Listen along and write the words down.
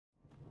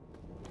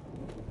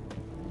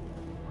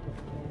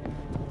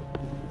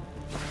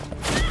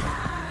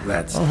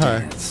Let's Oh, hi.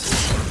 dance.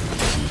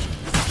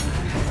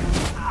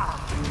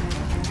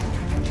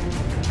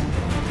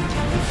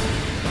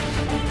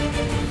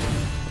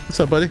 What's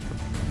up, buddy?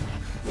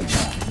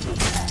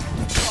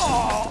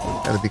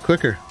 Gotta be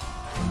quicker.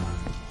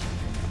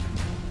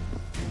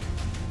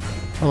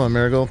 Hold on,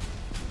 Marigold.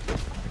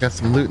 I got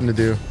some looting to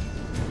do.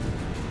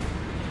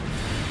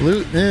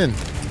 Looting in.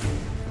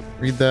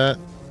 Read that.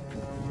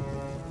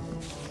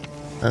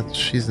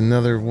 She's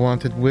another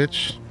wanted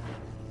witch.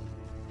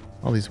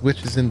 All these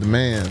witches in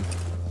demand.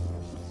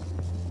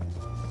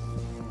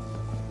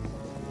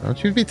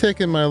 Don't you be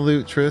taking my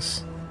loot,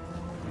 Triss.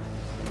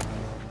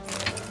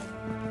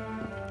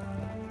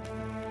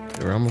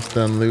 We're almost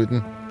done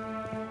looting.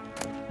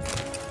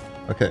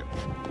 Okay.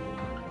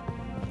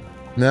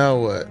 Now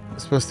what? We're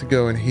supposed to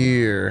go in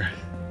here.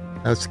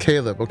 That's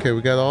Caleb. Okay,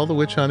 we got all the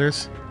witch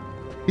hunters.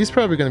 He's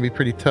probably going to be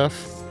pretty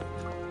tough.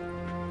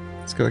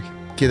 Let's go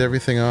get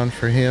everything on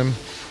for him.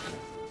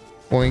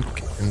 Boink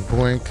and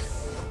boink.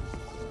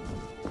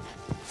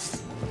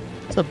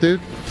 What's up,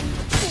 dude?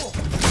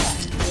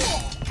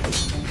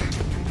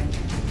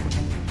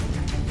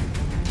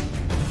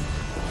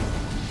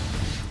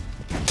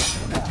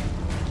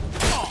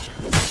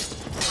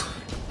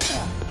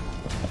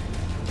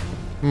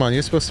 Come on,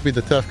 you're supposed to be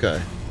the tough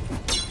guy.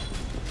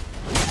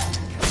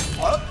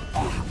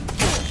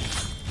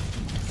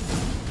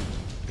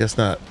 Guess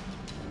not.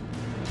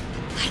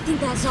 I think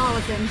that's all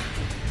of them.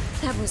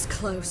 That was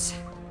close.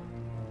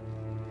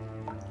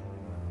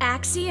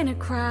 Axie in a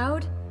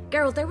crowd?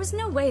 Geralt, there was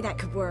no way that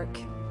could work.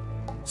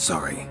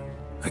 Sorry.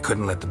 I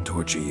couldn't let them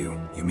torture you.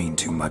 You mean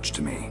too much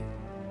to me.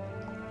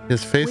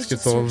 His face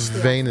gets all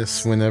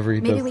venous whenever he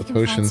does the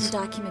potions. Find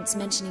some documents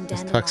mentioning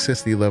His dandelion.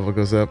 toxicity level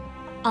goes up.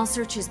 I'll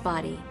search his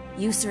body.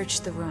 You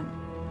search the room.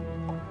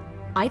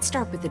 I'd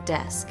start with the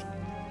desk.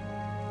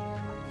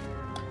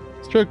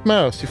 Stroke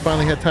mouse, you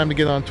finally had time to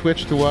get on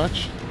Twitch to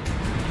watch?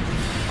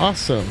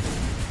 Awesome.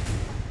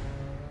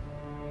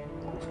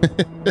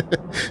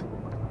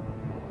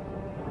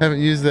 Haven't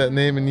used that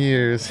name in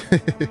years.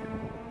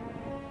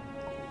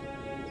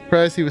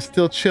 Surprised he was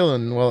still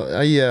chilling.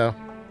 Well, yeah.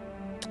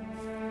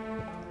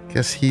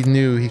 Guess he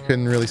knew he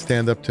couldn't really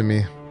stand up to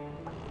me.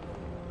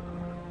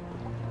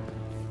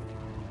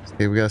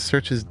 Okay, we gotta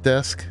search his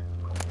desk.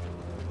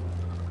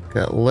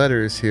 Got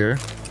letters here.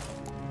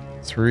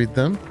 Let's read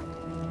them.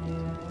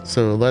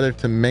 So, letter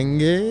to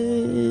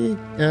Menge.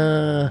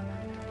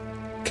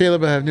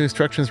 Caleb, I have new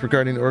instructions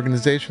regarding the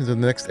organizations of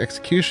the next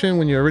execution.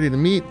 When you are ready to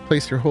meet,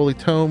 place your holy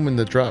tome in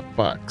the drop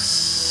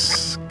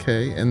box.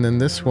 Okay, and then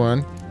this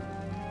one.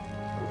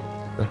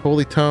 The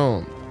holy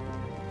tome.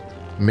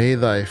 May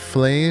thy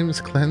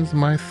flames cleanse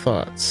my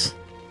thoughts.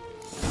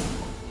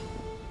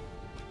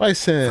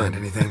 Bison. Find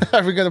anything?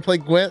 Are we gonna play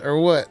Gwent or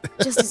what?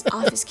 Just his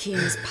office key in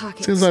his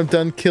pocket. As soon as I'm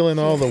done killing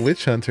all the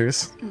witch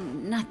hunters.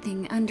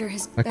 Nothing under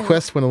his My belt.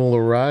 quest went a little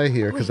awry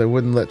here because I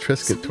wouldn't let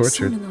Triss get Something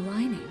tortured. sewn in the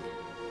lining.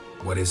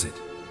 What is it?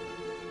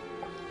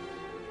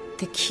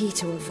 The key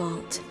to a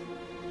vault.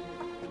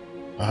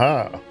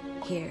 Aha.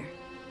 Here.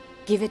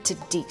 Give it to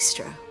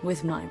Dijkstra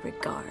with my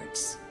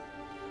regards.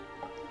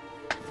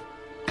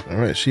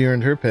 Alright, she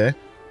earned her pay.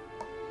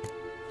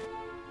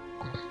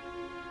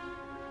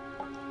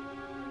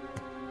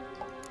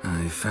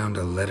 I found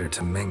a letter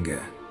to Menge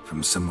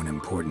from someone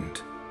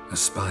important. A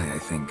spy, I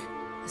think.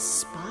 A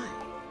spy?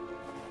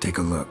 Take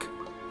a look.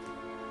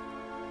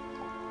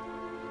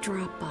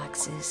 Drop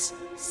boxes.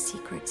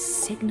 Secret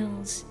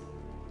signals.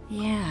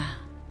 Yeah.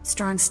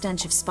 Strong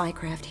stench of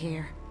spycraft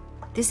here.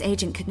 This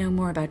agent could know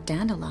more about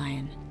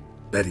Dandelion.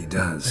 Bet he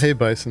does. Hey,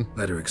 Bison.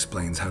 Letter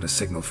explains how to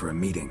signal for a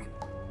meeting.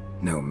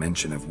 No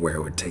mention of where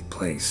it would take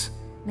place.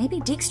 Maybe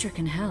Dijkstra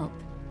can help.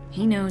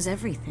 He knows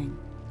everything.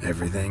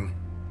 Everything?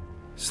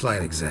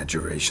 Slight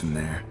exaggeration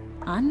there.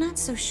 I'm not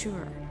so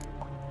sure.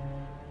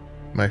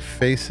 My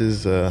face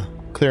is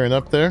clearing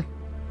up there.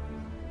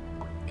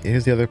 Okay,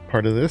 here's the other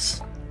part of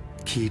this.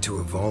 Key to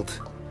a vault?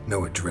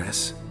 No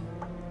address?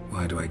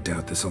 Why do I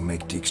doubt this'll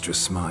make Dijkstra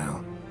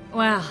smile?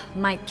 Well,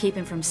 might keep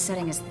him from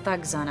setting his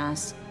thugs on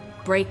us.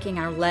 Breaking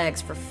our legs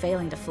for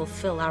failing to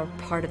fulfill our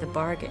part of the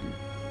bargain.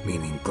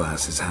 Meaning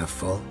glass is half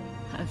full?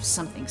 Of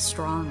something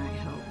strong,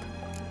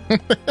 I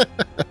hope.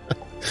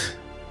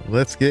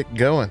 Let's get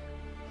going.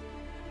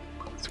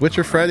 It's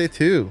Witcher Friday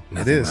 2.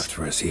 Nothing It is. left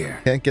for us here.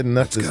 Can't get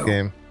enough Let's of this go.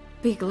 game.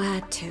 Be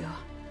glad to.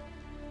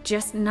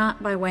 Just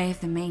not by way of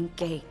the main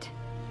gate.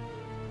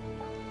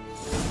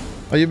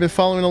 Oh, you've been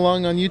following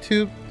along on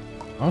YouTube?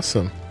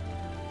 Awesome.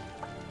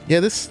 Yeah,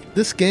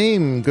 this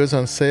game goes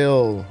on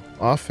sale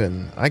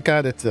often. I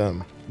got it.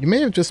 You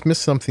may have just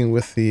missed something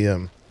with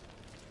the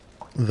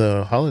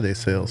holiday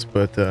sales,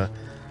 but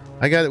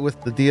I got it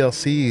with the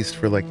DLCs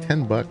for like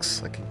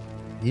 $10 like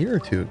a year or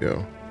two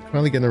ago.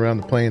 Finally getting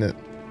around to playing it.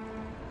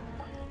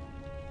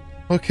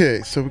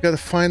 Okay, so we got to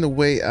find a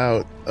way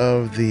out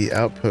of the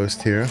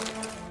outpost here.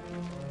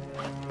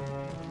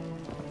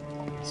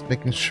 Just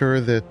making sure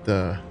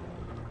that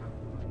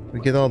we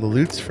get all the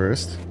loots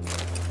first.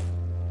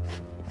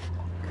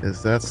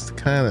 Because that's the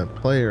kind of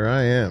player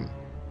I am.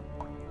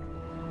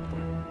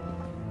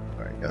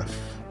 Alright, gotta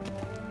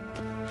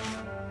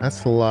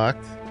That's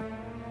locked.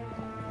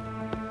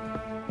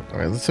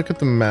 Alright, let's look at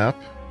the map.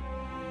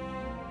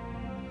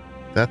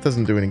 That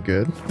doesn't do any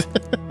good.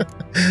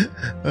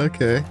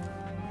 Okay.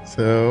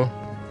 So...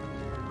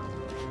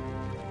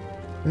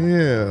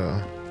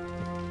 yeah.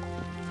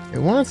 It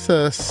wants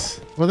us...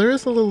 well, there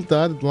is a little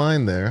dotted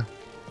line there.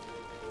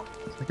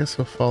 I guess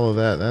we'll follow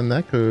that. And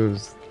that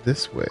goes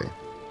this way.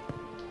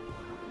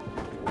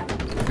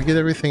 Did we get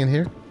everything in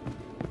here?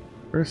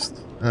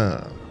 First?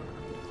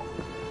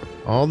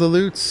 All the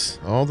loots.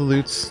 All the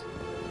loots.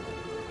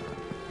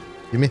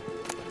 Give me.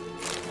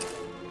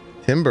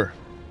 Timber.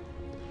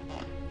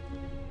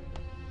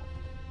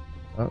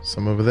 Oh,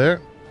 some over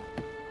there.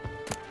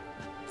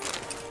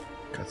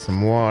 Got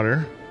some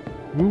water.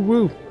 Woo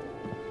woo.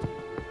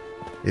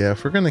 Yeah,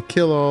 if we're gonna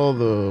kill all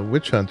the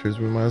witch hunters,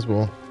 we might as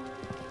well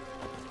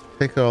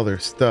take all their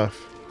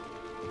stuff.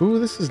 Ooh,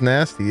 this is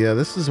nasty. Yeah,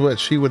 this is what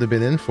she would have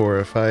been in for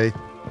if I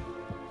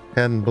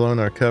hadn't blown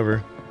our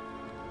cover.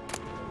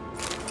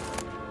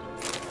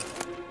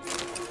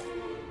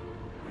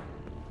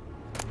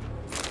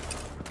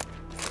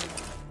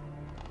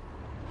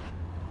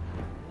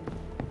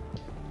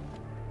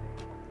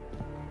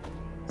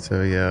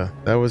 So yeah,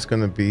 that was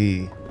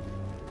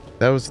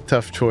a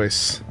tough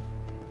choice.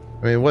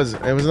 I mean, it was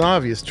an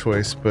obvious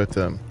choice, but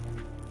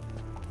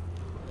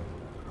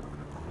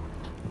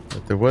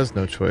there was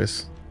no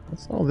choice.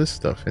 What's all this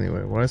stuff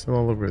anyway? Why is it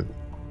all over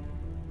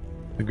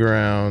the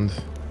ground?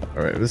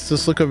 All right, let's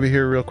just look over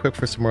here real quick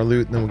for some more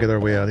loot, and then we'll get our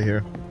way out of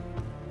here.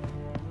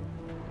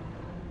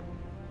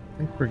 I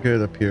think we're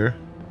good up here.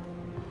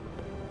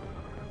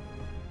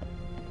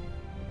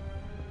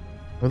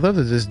 I'd love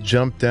to just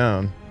jump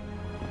down.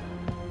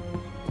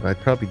 I'd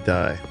probably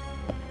die.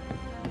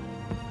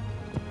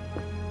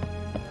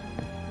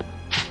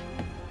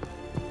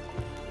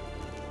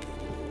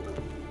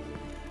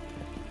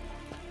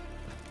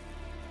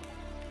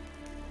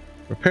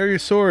 Repair your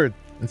sword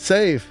and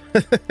save.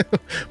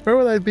 Where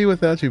would I be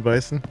without you,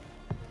 Bison?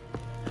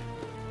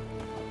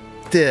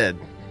 Dead.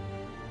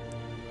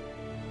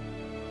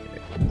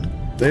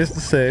 There's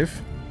the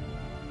save.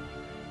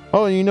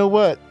 Oh, and you know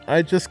what?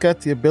 I just got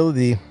the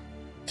ability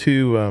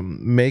to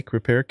make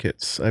repair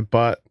kits. I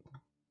bought...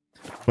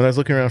 when I was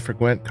looking around for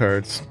Gwent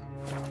cards,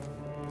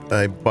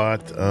 I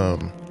bought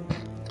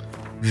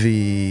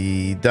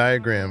the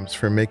diagrams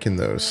for making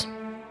those.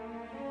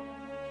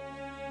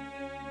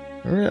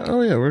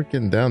 Oh yeah, we're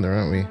getting down there,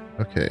 aren't we?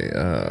 Okay,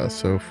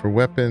 so for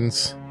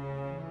weapons,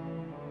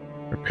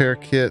 repair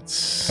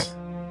kits,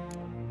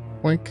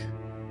 boink.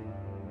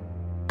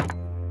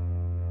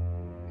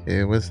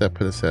 Okay, what does that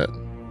put us at?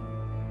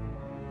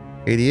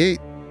 88,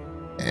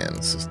 and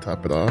let's just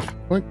top it off.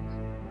 Boink.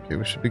 Okay,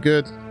 we should be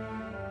good.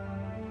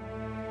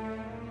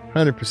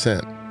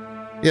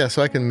 100%. Yeah,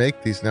 so I can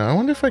make these now. I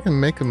wonder if I can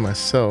make them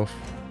myself.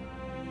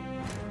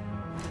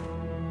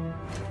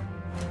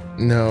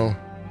 No.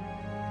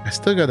 I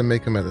still got to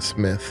make them at a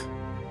smith.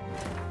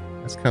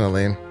 That's kind of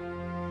lame.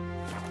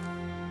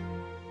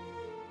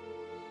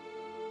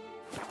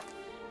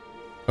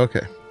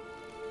 Okay.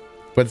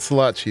 But it's a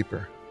lot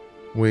cheaper.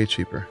 Way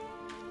cheaper.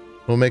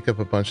 We'll make up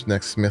a bunch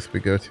next smith we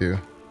go to.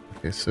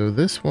 Okay, so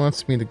this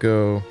wants me to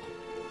go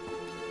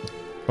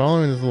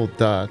following these little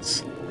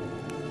dots.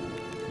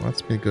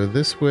 Wants me to go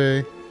this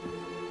way.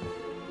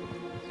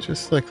 It's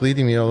just like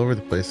leading me all over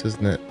the place,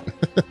 isn't it?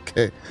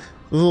 Okay.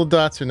 The little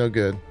dots are no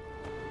good.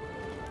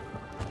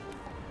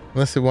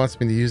 Unless it wants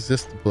me to use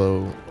this to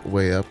blow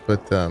way up,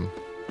 but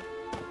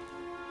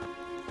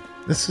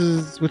this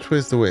is... which way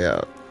is the way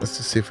out? Let's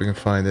just see if we can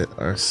find it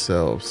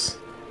ourselves.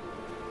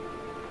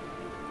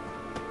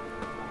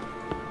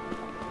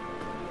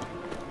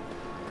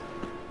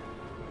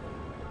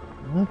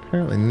 Well,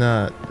 apparently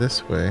not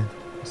this way.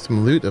 There's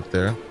some loot up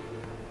there.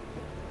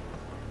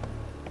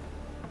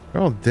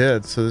 They're all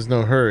dead, so there's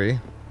no hurry.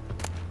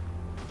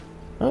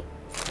 Oh,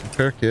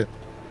 repair kit.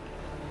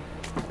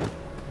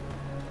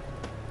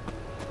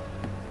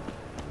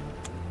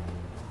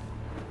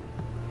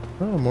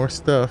 Oh, more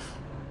stuff.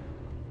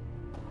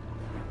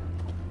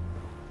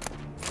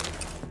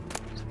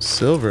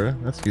 Silver,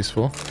 that's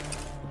useful.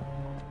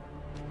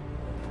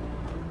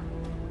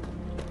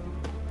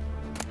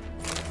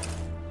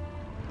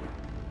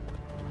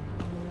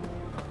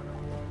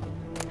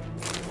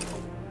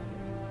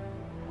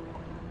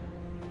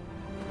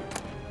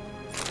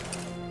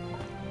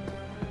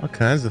 All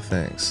kinds of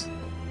things.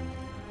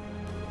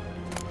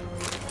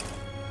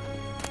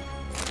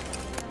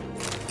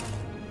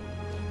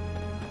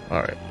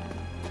 All right.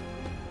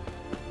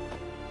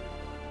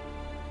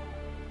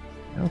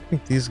 I don't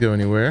think these go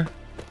anywhere.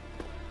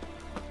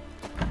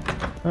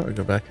 Oh, we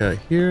go back out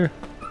here.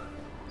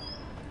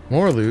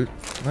 More loot.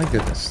 My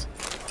goodness.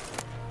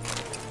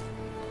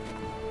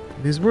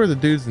 These were the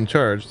dudes in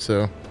charge,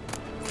 so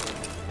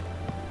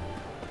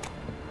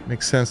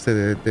makes sense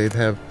that they'd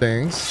have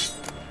things.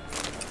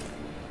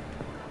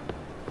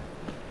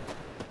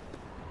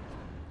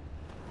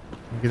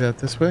 Get out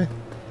this way?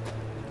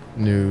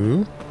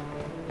 No.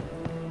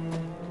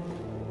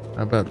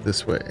 How about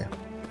this way?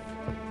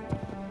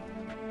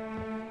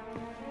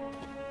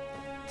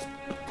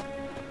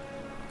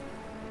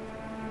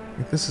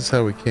 think this is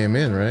how we came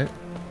in, right?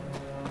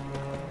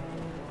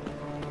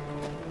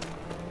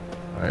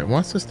 Alright, it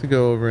wants us to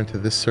go over into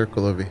this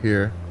circle over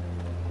here.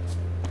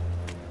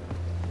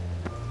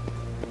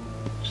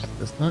 Which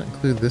does not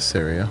include this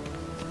area.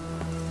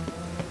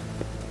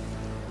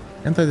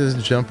 Can't I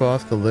just jump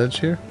off the ledge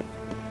here?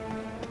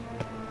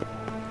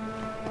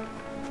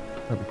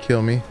 That would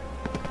kill me.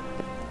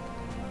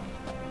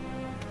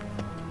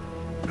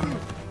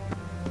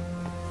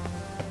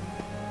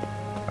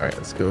 Alright,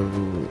 let's go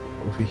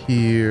over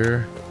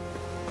here.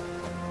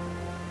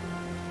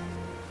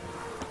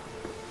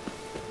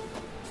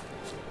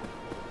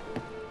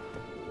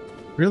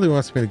 Really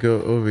wants me to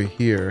go over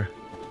here.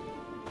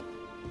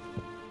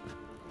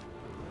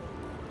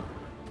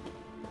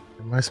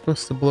 Am I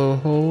supposed to blow a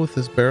hole with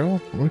this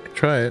barrel? We could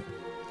try it.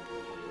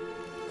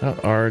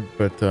 Not ARD,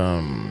 but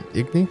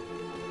Igni?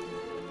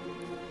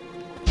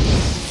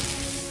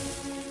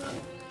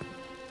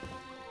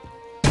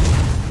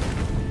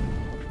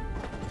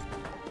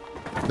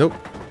 Nope.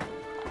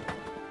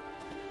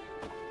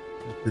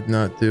 Did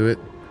not do it.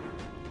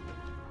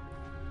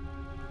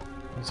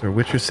 Those are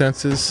Witcher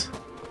senses.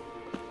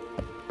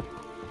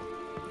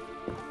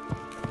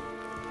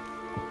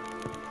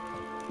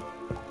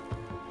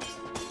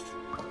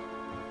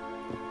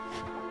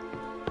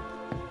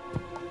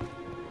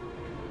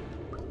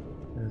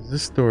 There's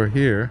this door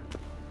here.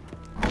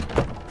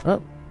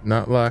 Oh,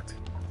 not locked.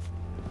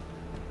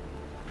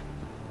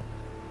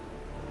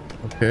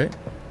 Okay.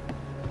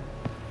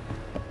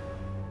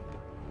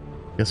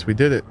 Guess we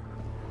did it.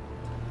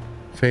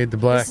 Fade to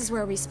black. This is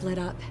where we split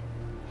up.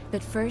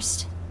 But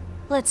first,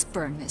 let's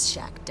burn this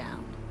shack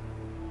down.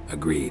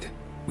 Agreed.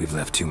 We've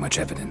left too much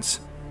evidence.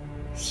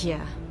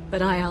 Yeah,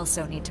 but I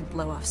also need to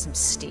blow off some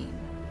steam.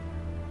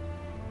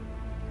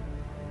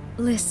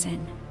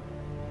 Listen,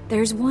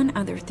 there's one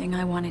other thing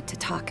I wanted to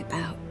talk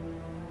about.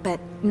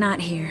 But not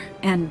here,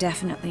 and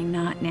definitely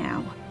not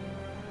now.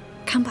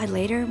 Come by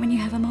later when you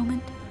have a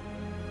moment?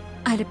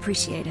 I'd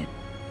appreciate it.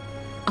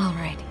 All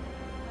right.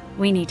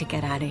 We need to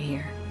get out of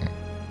here.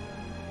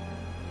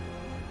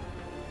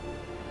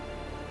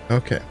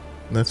 Okay,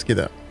 let's get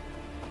out.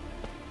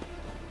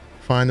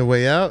 Find a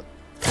way out.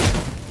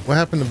 What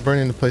happened to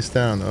burning the place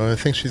down? Oh, I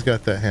think she's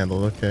got that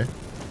handled. Okay.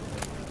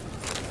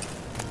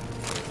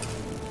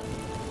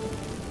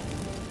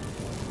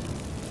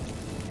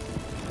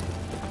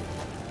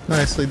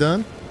 Nicely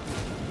done.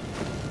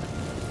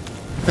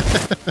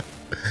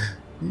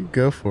 You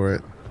go for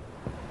it.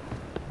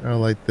 I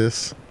like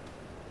this.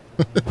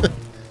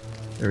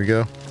 There we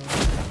go.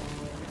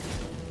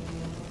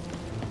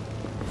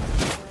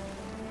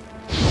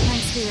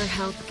 Thanks for your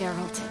help,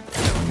 Geralt.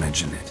 Don't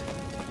mention it.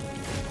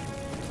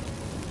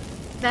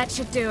 That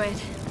should do it.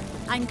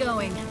 I'm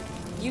going.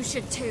 You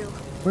should too.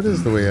 What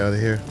is the way out of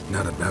here?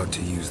 Not about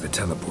to use the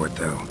teleport,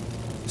 though.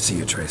 See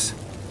you, Triss.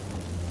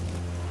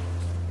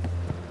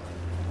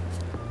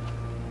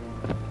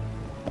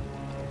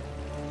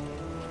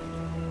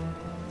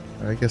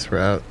 I guess we're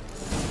out.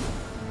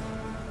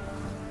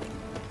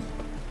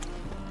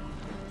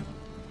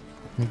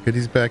 Any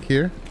goodies back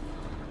here?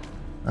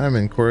 I'm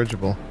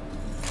incorrigible.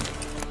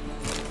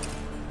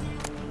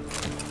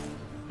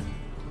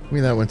 Give me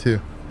that one too.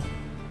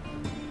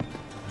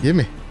 Give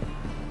me.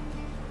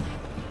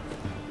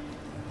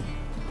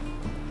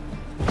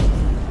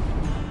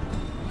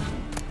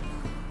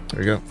 There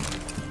we go.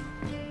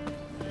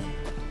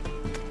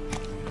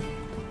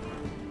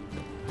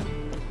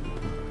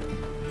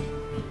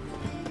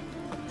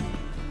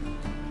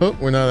 Oh,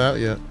 we're not out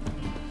yet.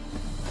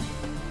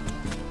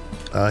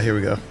 Here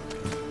we go.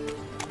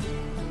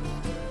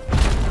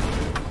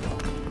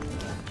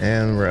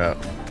 And we're out.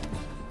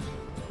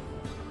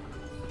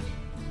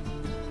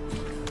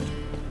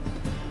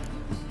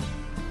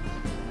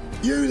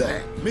 You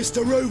there,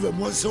 Mr. Roven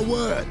wants a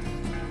word.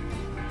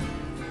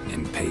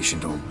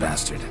 Impatient old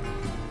bastard.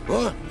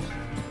 What?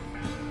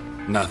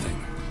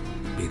 Nothing.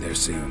 Be there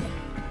soon.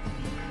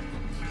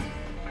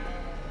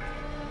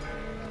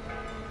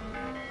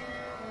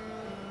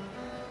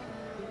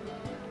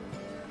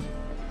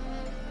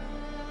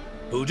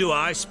 Who do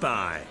I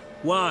spy?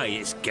 Why,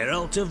 it's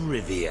Geralt of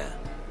Rivia.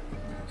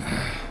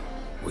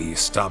 Will you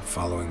stop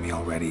following me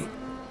already?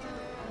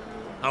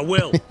 I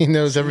will. He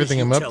knows As soon as everything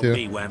you I'm up tell to.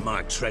 me where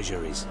my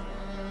treasure is.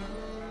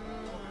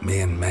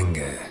 Me and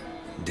Menge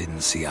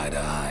didn't see eye to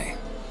eye.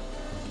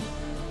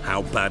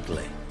 How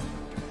badly?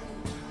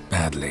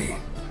 Badly.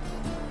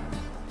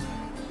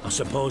 I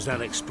suppose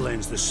that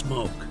explains the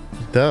smoke.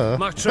 Duh.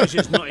 My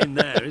treasure's not in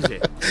there, is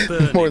it?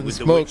 Burning More than with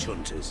the smoke. witch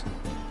hunters.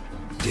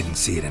 Didn't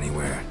see it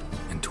anywhere.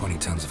 And 20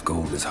 tons of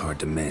gold is hard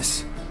to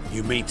miss.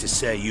 You mean to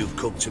say you've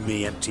come to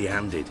me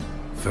empty-handed?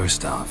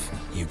 First off,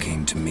 you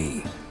came to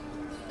me.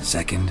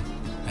 Second,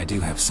 I do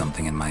have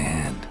something in my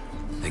hand.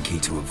 The key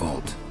to a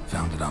vault,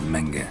 found it on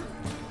Menge.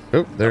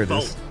 Oh, there A it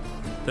vault is.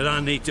 that I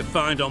need to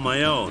find on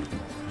my own.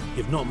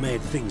 You've not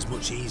made things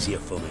much easier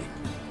for me.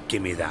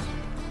 Give me that.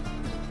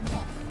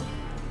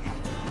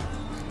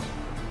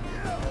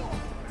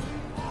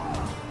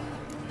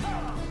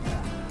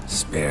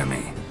 Spare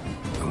me.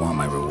 I want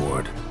my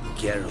reward.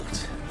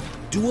 Geralt,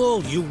 Do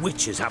all you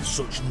witches have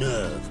such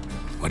nerve?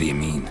 What do you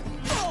mean?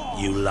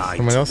 You lied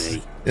Someone to else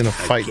me. in a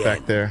fight Again.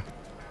 back there.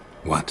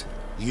 What?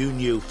 You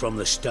knew from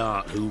the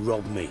start who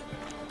robbed me,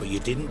 but you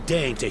didn't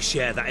deign to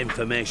share that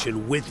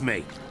information with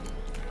me.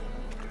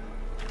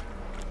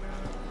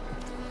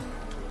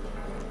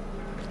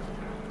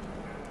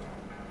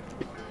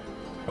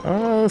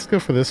 Let's go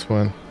for this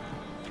one.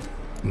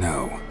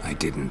 No, I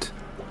didn't.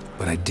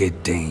 But I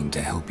did deign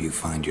to help you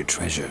find your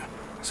treasure,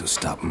 so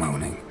stop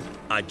moaning.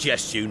 I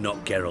jest you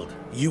not, Geralt.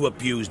 You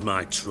abused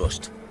my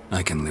trust.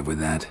 I can live with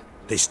that.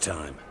 This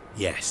time,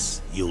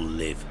 yes, you'll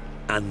live.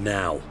 And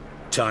now,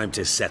 time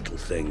to settle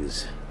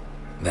things.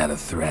 That a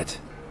threat?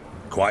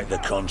 Quite the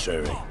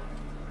contrary.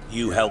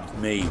 You helped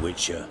me,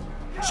 Witcher.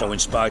 So in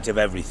spite of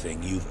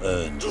everything, you've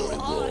earned your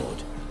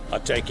reward. I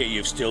take it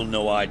you've still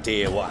no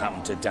idea what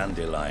happened to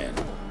Dandelion.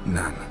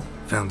 None.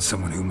 Found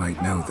someone who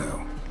might know,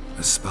 though.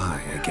 A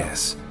spy, I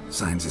guess.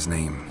 Signs his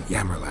name,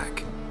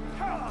 Yammerlak.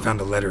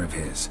 Found a letter of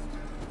his.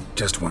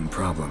 Just one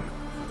problem.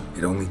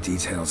 It only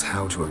details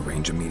how to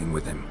arrange a meeting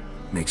with him.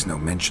 Makes no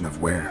mention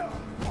of where.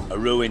 A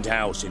ruined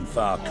house in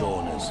Far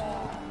Corners.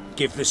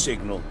 Give the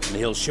signal, and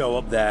he'll show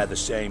up there the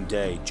same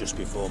day, just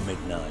before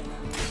midnight.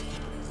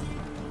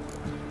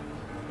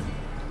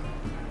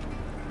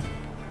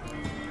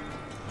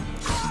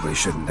 Probably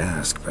shouldn't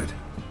ask, but...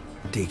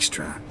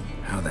 Dijkstra,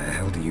 how the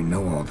hell do you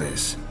know all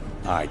this?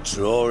 I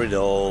draw it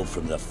all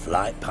from the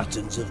flight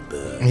patterns of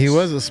birds. He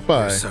was a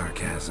spy. Your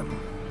sarcasm.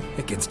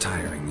 It gets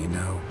tiring, you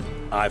know?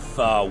 I've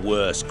far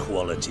worse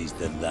qualities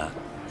than that,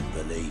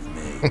 believe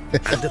me.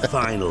 And a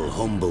final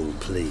humble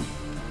plea.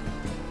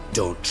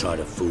 Don't try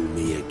to fool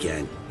me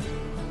again.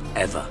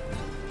 Ever.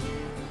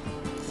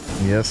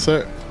 Yes,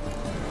 sir.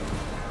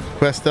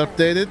 Quest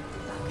updated.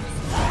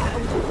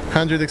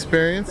 100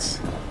 experience.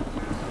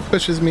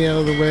 Pushes me out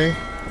of the way.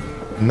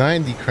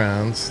 90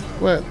 crowns.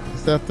 What?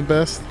 Is that the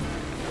best?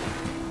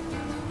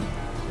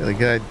 Yeah, the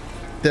guy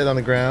dead on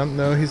the ground.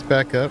 No, he's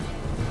back up.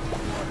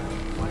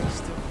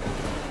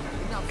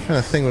 What kind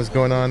of thing was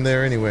going on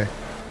there anyway?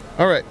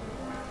 Alright.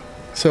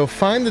 So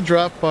find the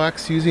drop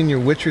box using your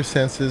Witcher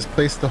senses.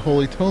 Place the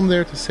holy tome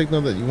there to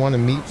signal that you want to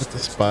meet with the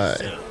spy.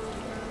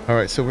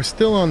 Alright, so we're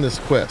still on this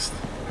quest.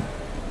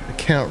 To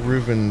Count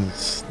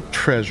Reuven's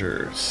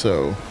treasure.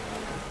 So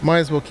might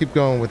as well keep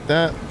going with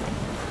that.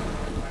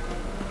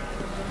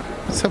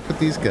 What's up with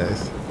these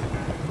guys?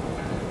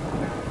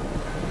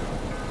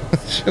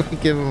 Should we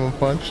give him a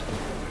punch?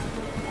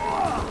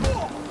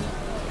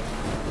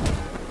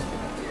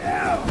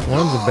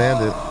 One's a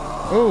bandit.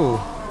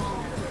 Oh.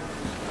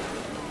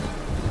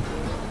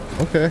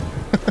 Okay.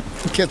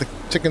 Get the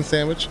chicken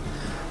sandwich.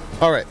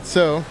 Alright,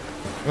 so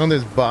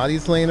there's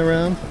bodies laying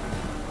around.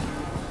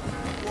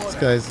 This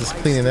guy's just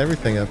cleaning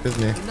everything up,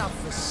 isn't he?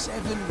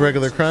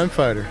 Regular crime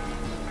fighter.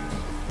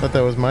 Thought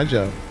that was my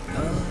job.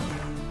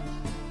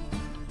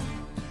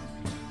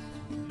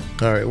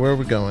 Alright, where are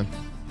we going?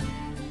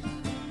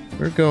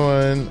 We're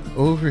going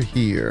over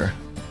here.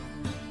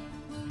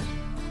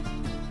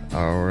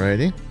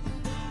 Alrighty.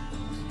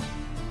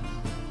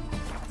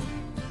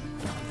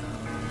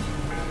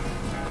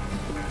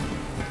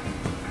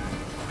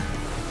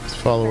 Let's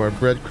follow our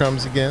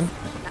breadcrumbs again.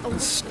 A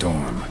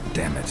storm,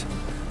 damn it.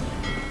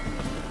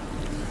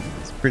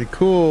 It's pretty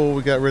cool.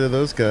 We got rid of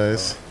those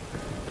guys.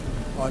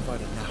 I've had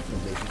enough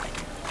of living.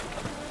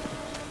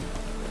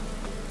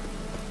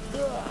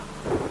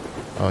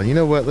 Oh, you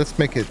know what? Let's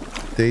make it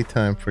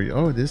daytime for you.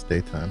 Oh, it is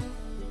daytime.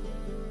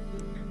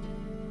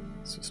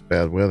 It's just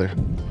bad weather.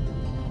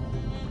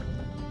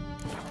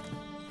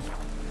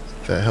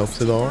 If that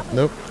helps at all.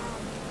 Nope.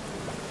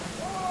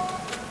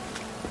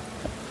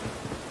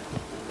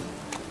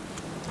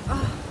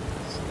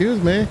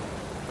 Excuse me.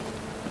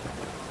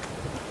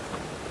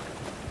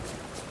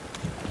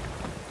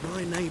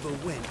 My neighbour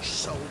wench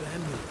sold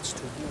amulets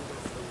to ward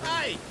off the rain.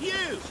 Hey,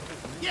 you!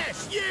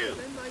 Yes, you!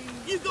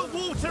 You got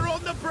water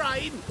on the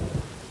brain?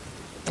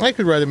 I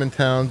could ride him in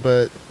town,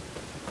 but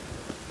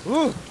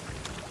ooh.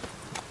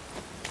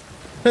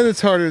 And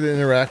it's harder to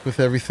interact with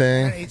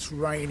everything. It's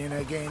raining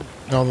again.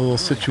 All the little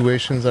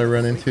situations I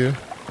run into.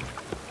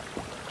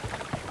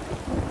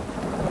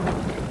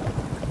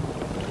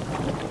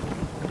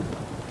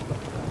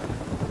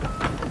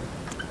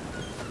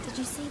 Did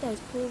you see those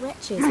poor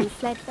wretches who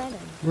fled Velen?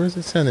 Where's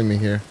it sending me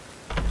here?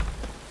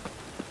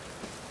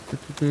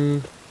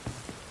 Can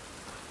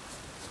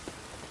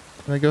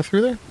I go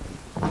through there?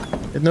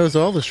 It knows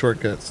all the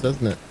shortcuts,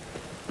 doesn't it?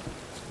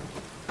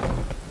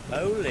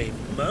 Holy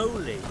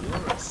moly,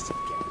 you're a scat.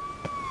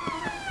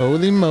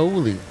 Holy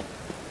moly.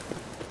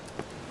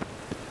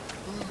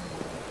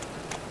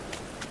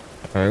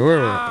 Alright, where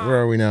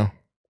are we now?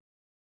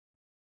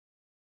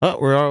 Oh,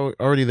 we're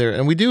already there.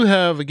 And we do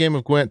have a game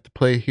of Gwent to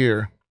play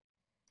here.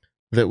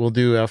 That we'll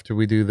do after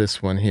we do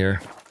this one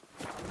here.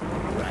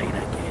 Rain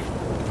again.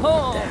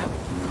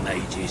 Damn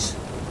mages.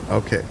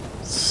 Okay,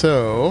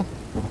 so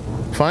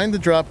find the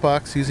drop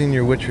box using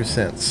your Witcher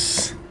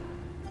sense.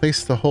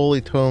 Place the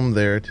holy tome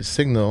there to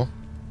signal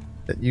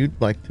that you'd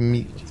like to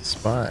meet the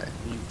spy.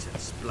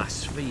 Mutants,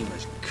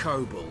 blasphemers,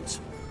 kobolds.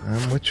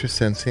 I'm Witcher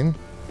sensing.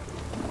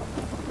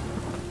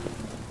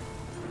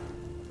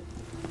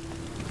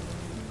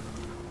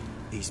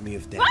 Ease me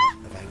of doubt,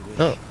 of anguish.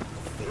 Oh.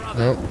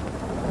 Nope.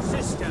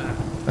 Sister.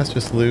 That's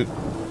just loot.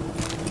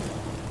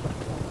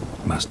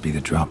 Must be the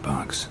drop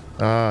box.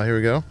 Ah, here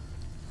we go.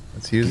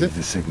 Let's use Give it.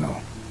 the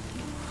signal.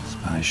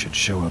 Spies should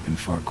show up in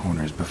far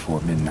corners before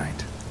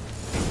midnight.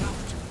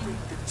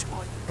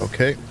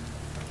 Okay.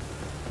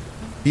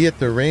 Be at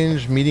the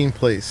range meeting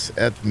place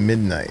at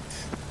midnight.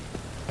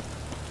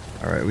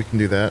 Alright, we can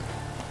do that.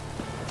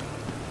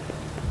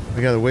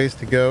 We got a ways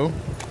to go.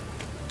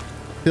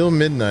 Till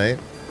midnight.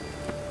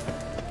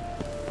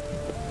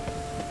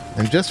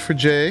 And just for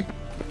Jay,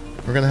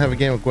 we're going to have a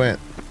game of Gwent.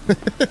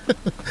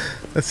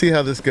 Let's see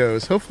how this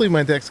goes. Hopefully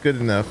my deck's good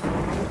enough.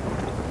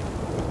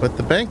 But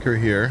the banker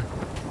here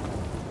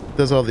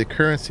does all the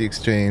currency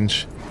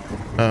exchange.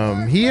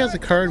 He has a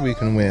card we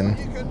can win.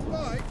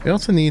 We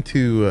also need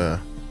to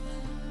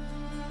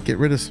get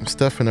rid of some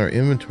stuff in our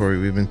inventory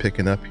we've been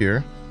picking up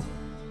here.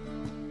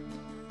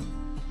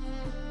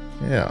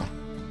 Yeah.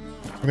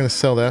 We're going to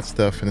sell that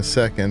stuff in a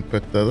second,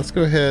 but let's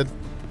go ahead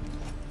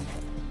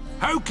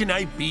How can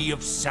I be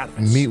of service?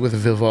 and meet with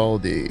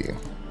Vivaldi.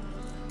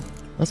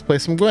 Let's play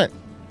some Gwent.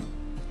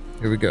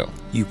 Here we go.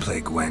 You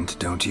play Gwent,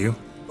 don't you?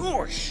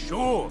 Oh,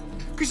 sure.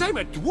 Because I'm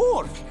a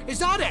dwarf. Is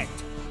that it?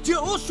 Do you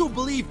also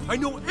believe I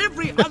know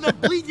every other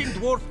bleeding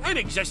dwarf in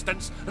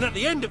existence, and at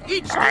the end of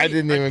each day, I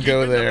didn't even I'm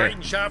go keeping there. the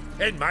mine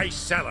shaft in my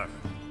cellar?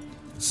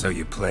 So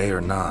you play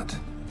or not?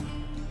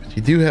 But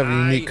you do have a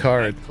unique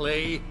card. I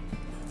play.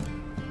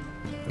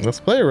 Let's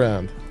play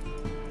around.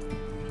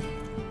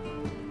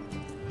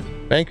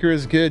 Banker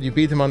is good. You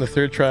beat him on the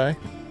third try.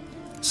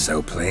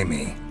 So play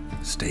me.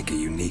 Stake a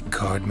unique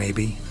card,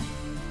 maybe?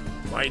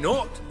 Why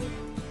not?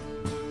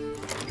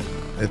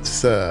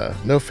 It's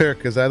no fair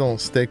because I don't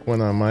stake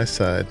one on my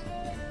side.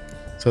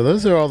 So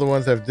those are all the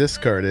ones I've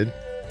discarded.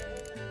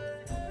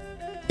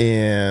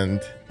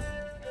 And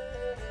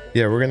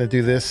yeah, we're gonna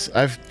do this.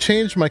 I've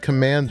changed my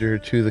commander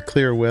to the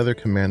clear weather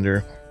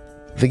commander.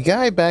 The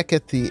guy back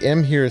at the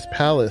Emhyr's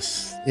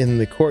Palace in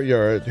the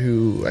courtyard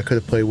who I could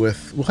have played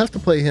with, we'll have to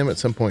play him at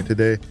some point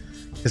today,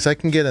 because I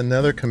can get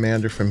another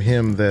commander from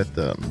him that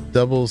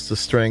doubles the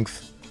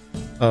strength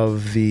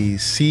of the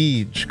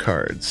siege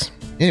cards.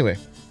 Anyway,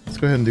 let's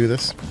go ahead and do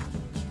this.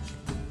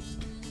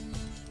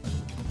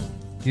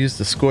 Use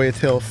the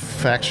Scoia'tael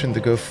faction to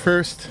go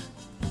first.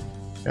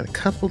 Got a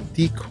couple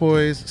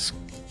decoys,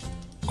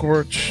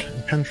 Scorch,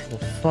 Impenetrable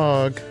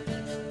Fog.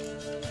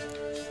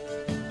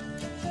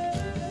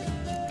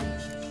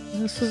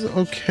 This is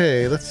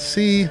okay. Let's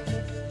see.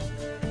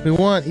 We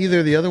want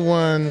either the other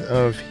one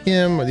of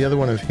him or the other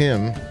one of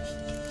him.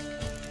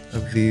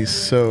 Of these,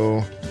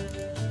 so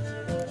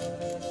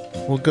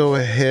we'll go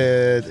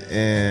ahead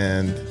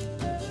and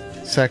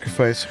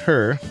sacrifice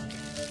her.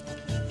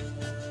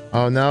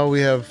 Oh, now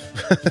we have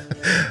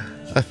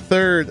a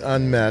third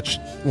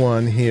unmatched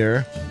one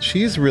here.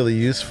 She's really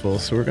useful,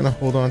 so we're gonna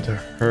hold on to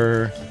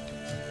her.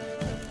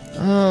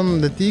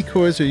 The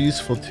decoys are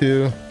useful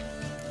too.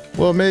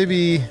 Well,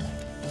 maybe.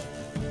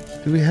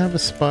 Do we have a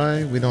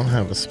spy? We don't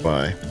have a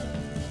spy.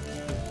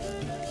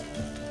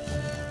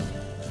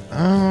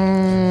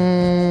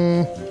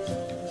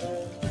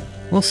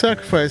 We'll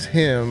sacrifice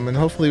him, and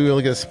hopefully we'll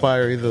get a spy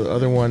or either the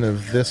other one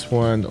of this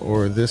one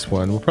or this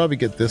one. We'll probably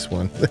get this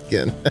one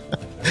again.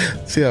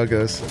 See how it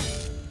goes.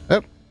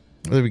 Oh,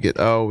 what did we get?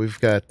 Oh, we've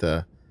got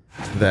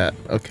that.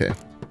 Okay.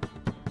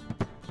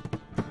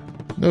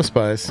 No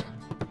spies.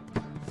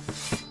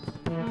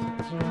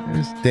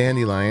 There's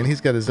Dandelion.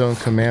 He's got his own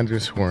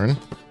commander's horn.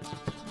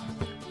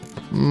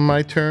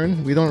 My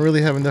turn. We don't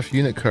really have enough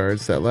unit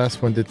cards. That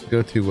last one didn't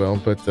go too well,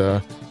 but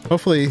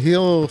hopefully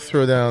he'll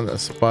throw down a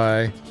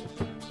spy.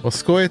 Well,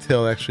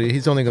 Scoia'tael, actually,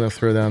 he's only going to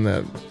throw down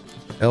that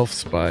elf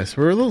spy. So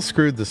we're a little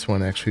screwed this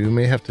one, actually. We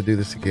may have to do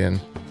this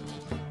again.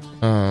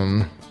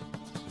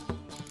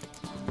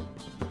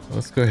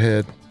 Let's go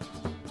ahead.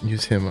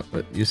 Use him up.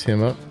 Use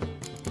him up.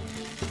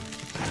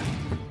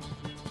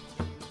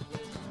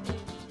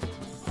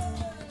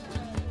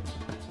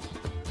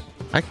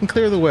 I can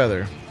clear the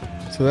weather,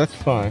 so that's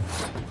fine.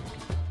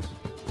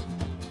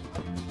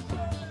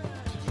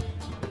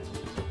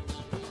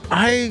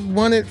 I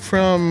won it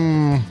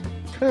from... I'm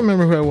trying to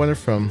remember who I won it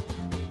from.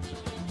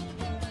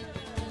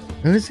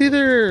 It was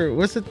either...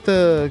 Was it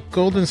the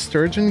Golden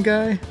Sturgeon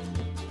guy?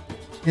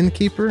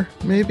 Innkeeper,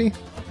 maybe?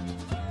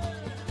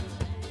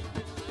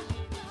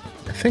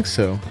 I think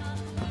so.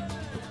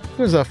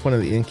 It was off one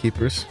of the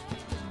innkeepers.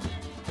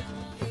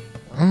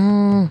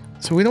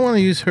 So we don't want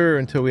to use her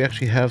until we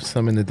actually have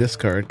some in the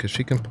discard, because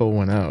she can pull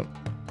one out.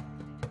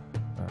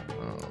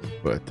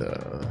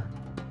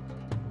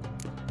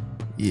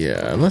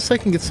 Yeah, unless I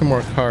can get some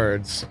more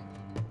cards,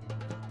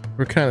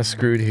 we're kind of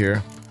screwed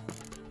here.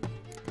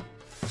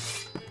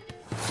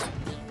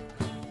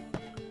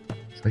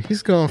 So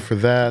he's going for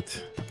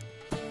that.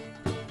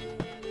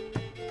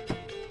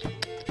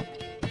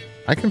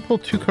 I can pull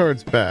 2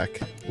 cards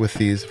back with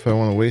these if I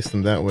want to waste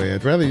them that way.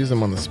 I'd rather use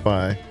them on the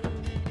spy.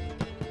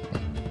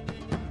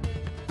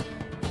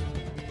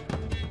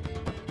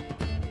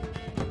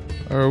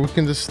 Or we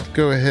can just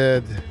go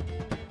ahead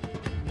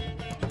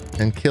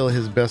and kill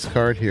his best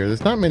card here.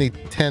 There's not many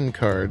 10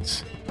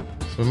 cards,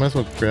 so we might as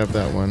well grab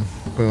that one.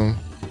 Boom.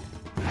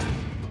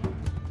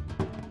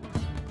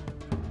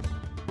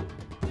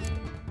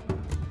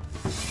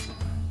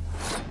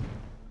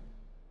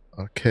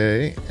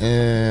 Okay,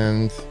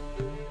 and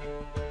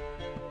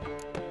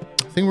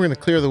I think we're going to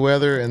clear the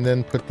weather and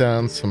then put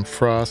down some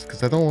frost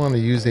because I don't want to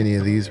use any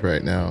of these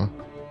right now.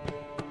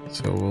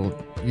 So we'll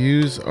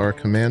use our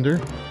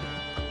commander.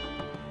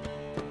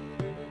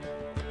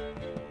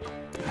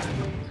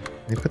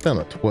 He put down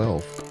a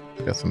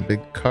 12. Got some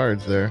big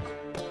cards there.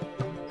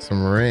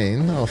 Some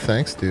rain. Oh,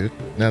 thanks, dude.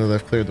 Now that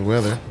I've cleared the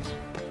weather.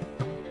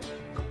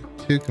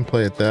 2 can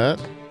play at that.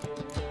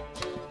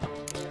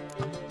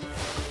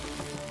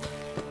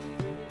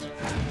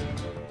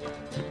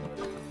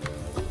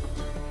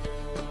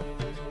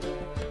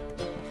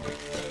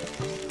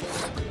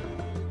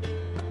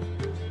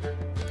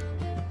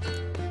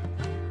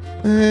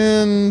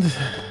 And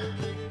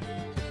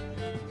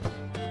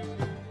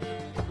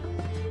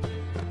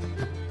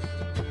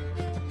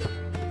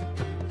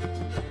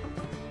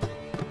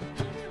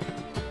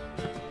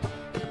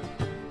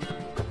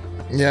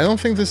yeah, I don't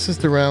think this is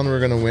the round we're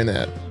gonna win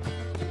at.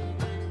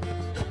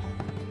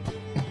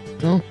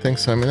 Don't think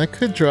so. I mean, I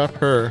could drop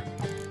her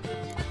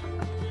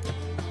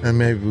and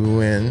maybe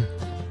win.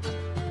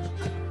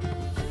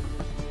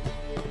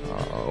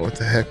 Oh, what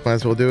the heck? Might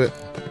as well do it.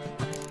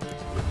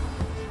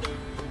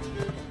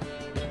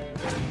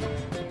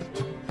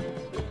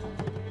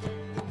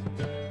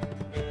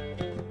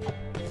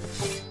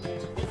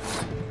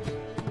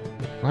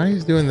 Why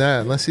he's doing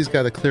that? Unless he's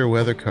got a clear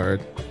weather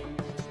card.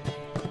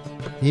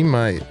 He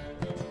might.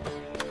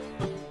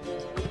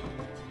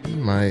 He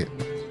might.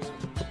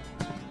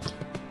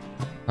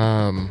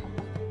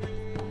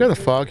 We got a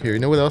fog here. You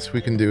know what else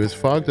we can do is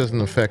fog doesn't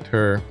affect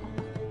her.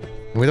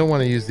 We don't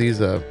want to use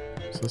these up.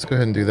 So let's go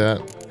ahead and do that.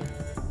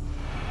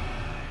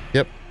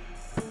 Yep.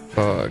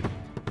 Fog.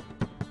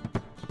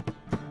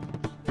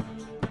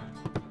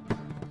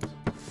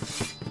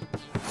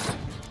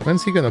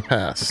 When's he gonna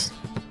pass?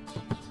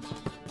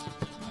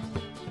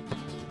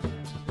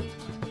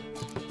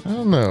 I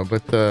don't know,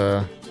 but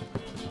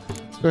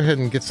let's go ahead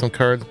and get some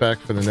cards back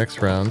for the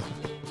next round.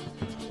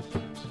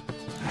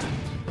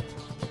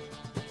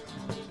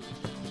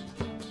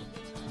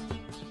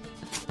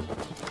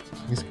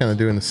 He's kind of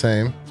doing the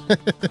same.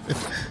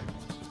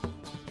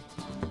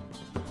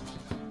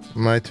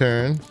 My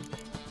turn.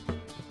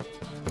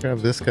 Grab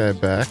this guy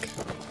back.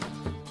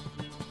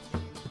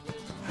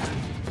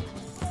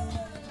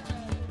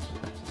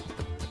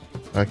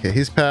 Okay,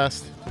 he's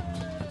passed.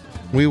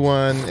 We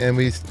won, and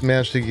we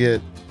managed to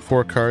get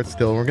 4 cards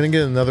still. We're going to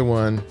get another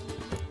one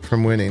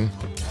from winning.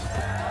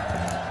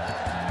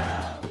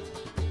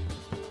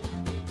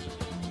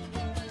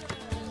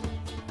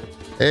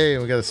 Hey,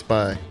 we got a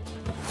spy.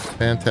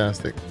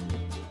 Fantastic.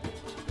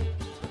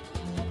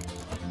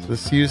 So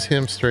let's use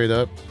him straight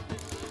up.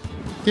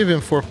 Give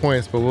him 4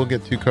 points, but we'll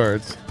get 2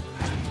 cards.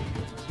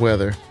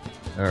 Weather.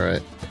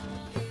 Alright.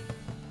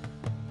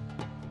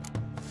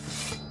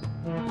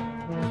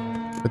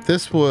 But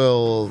this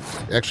will...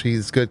 Actually,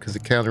 it's good because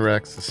it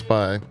counteracts the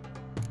spy.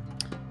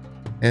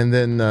 And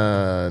then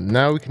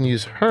now we can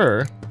use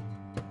her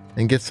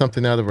and get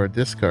something out of our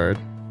discard.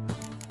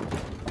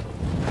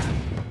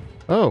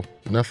 Oh,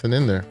 nothing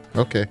in there.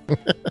 Okay.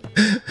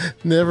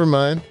 Never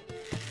mind.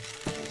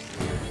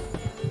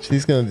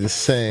 She's going to do the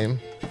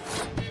same.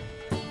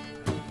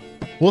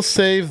 We'll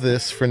save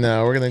this for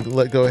now. We're going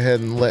to go ahead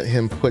and let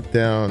him put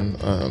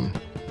down...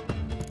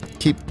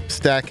 keep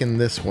stacking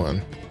this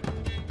one.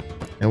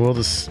 And we'll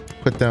just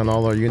put down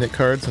all our unit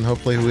cards and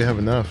hopefully we have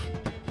enough.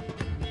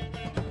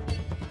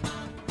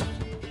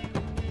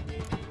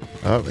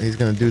 Oh, he's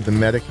going to do the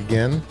medic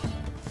again.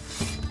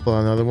 Pull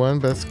out another one,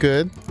 but that's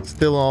good.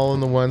 Still all in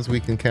the ones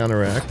we can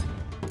counteract.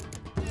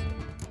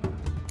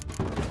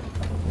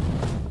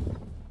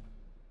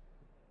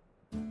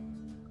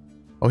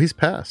 Oh, he's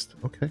passed.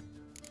 Okay.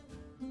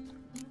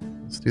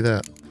 Let's do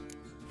that.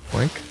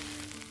 Blink.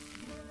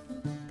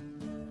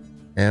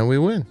 And we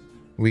win.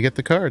 We get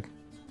the card.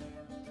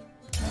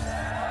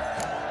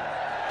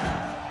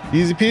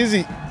 Easy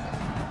peasy.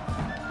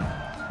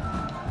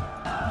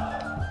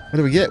 What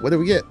do we get? What do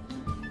we get?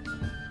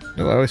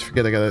 Oh, I always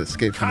forget I gotta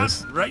escape from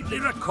this. Can't rightly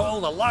recall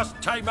the last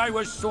time I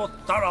was so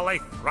thoroughly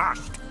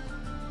thrashed.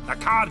 The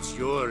card's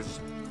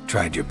yours.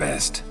 Tried your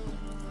best.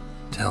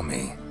 Tell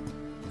me,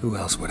 who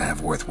else would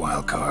have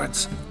worthwhile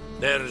cards?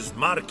 There's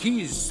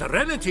Marquise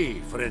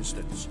Serenity, for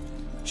instance.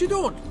 She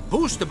don't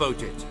boast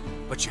about it,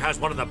 but she has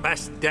one of the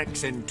best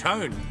decks in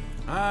town,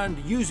 and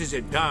uses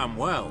it damn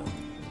well.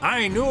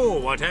 I know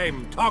what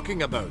I'm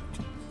talking about.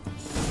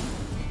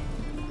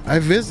 I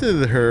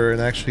visited her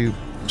and actually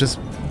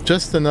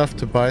just enough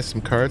to buy some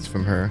cards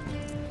from her.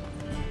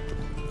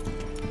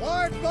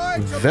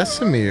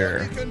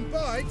 Vesemir.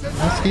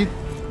 How's he?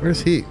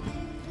 Where's he?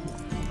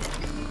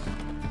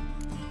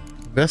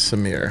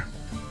 Vesemir.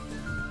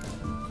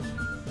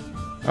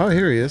 Oh,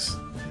 here he is.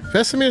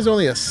 Vesemir's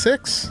only a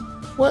 6?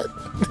 What?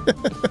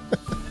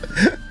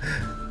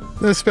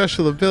 No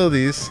special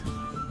abilities.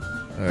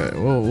 Alright,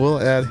 we'll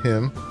add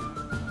him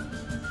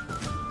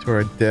to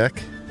our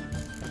deck.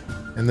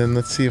 And then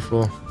let's see if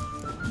we'll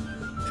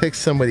take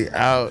somebody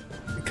out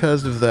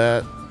because of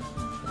that.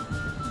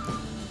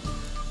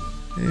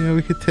 Yeah,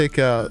 we could take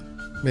out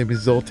maybe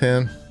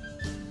Zoltan.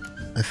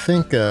 I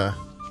think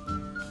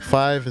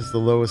 5 is the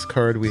lowest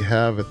card we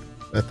have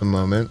at the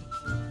moment.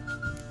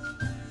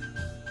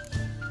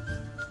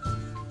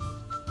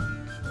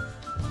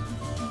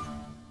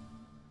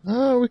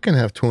 We can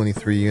have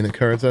 23 unit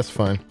cards, that's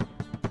fine.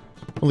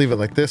 We'll leave it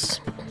like this.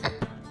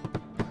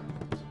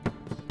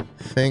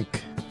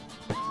 Think.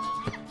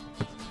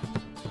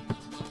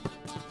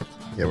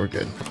 Yeah, we're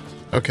good.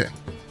 Okay.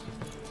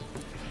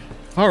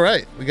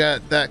 Alright, we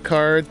got that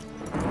card.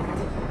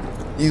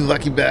 You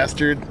lucky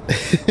bastard.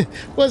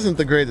 Wasn't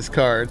the greatest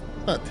card.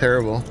 Not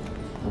terrible.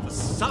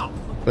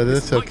 But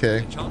it's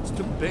okay.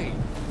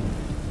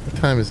 What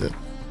time is it?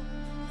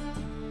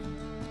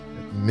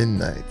 At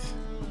midnight.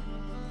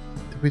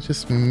 Did we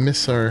just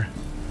miss our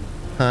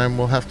time?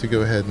 We'll have to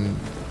go ahead and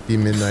be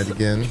midnight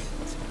again.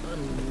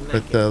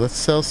 But let's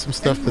sell some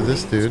stuff to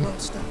this dude.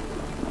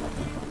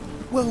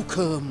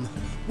 Welcome.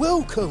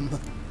 Welcome.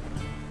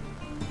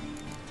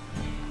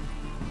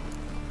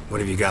 What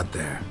have you got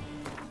there?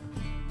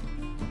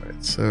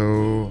 Alright,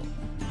 so...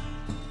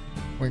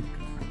 Wink.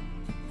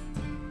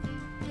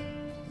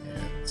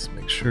 Yeah, let's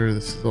make sure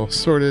this is all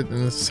sorted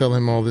and let's sell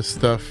him all this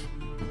stuff.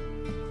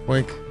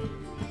 Wink.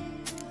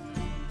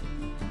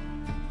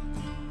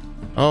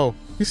 Oh,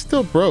 he's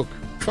still broke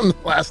from the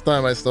last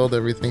time I sold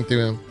everything to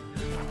him.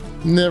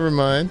 Never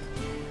mind.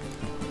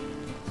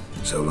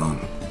 So long.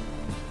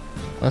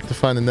 I'll have to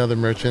find another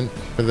merchant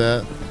for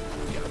that.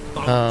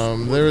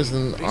 There was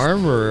an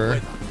armorer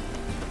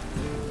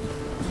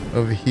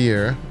over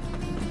here.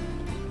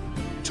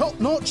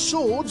 Top-notch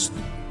swords.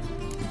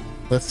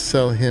 Let's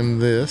sell him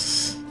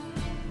this.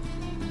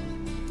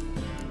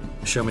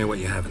 Show me what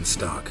you have in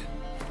stock.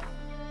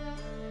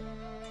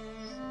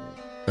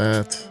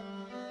 That.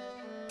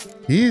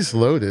 He's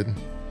loaded.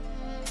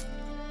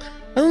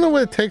 I don't know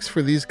what it takes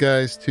for these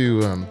guys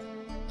to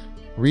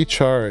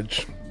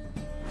recharge.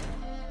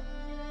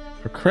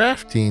 For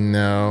crafting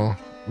now,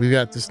 we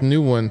got this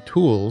new one,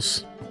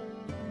 tools.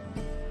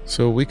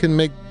 So we can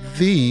make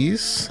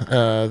these,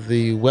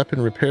 the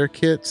weapon repair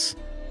kits.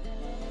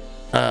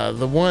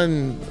 The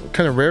one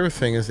kind of rare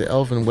thing is the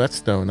Elven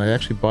Whetstone. I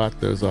actually bought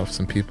those off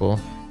some people.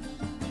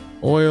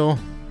 Oil,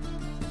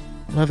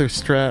 leather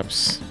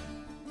straps.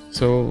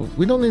 So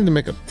we don't need to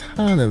make a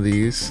ton of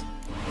these.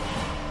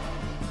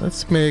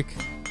 Let's make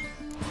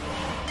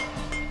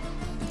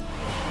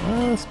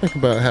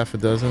about half a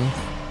dozen.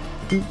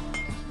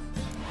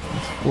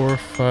 4,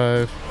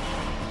 5.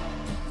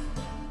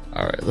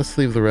 Alright, let's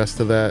leave the rest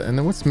of that. And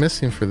then what's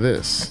missing for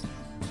this?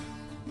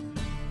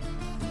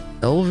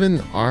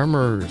 Elven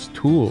Armor's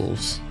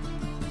Tools.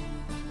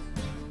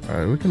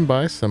 Alright, we can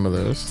buy some of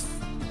those.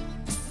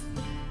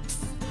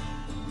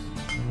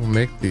 We'll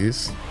make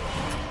these.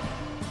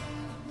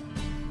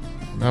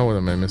 Now what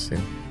am I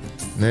missing?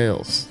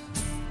 Nails.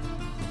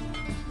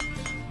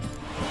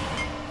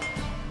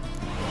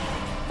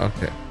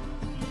 Okay.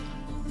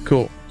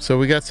 Cool. So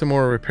we got some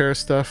more repair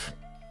stuff.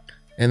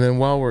 And then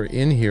while we're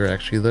in here,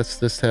 actually, let's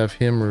just have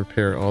him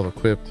repair all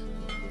equipped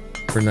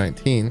for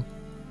 19.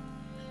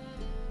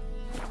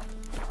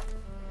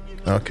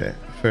 Okay.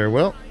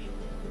 Farewell.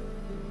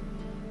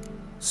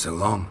 So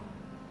long.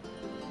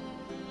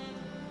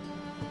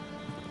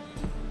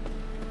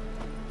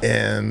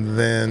 And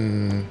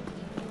then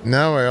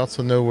now I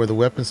also know where the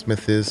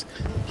weaponsmith is.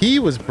 He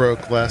was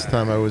broke last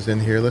time I was in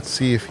here. Let's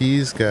see if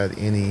he's got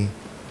any...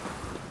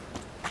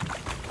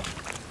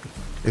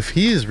 If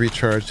he's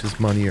recharged his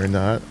money or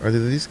not. Or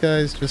do these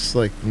guys just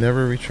like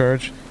never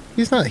recharge?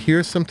 He's not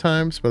here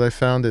sometimes, but I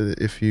found that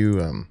if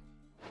you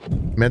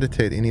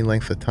meditate any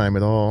length of time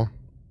at all,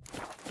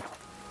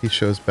 he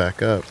shows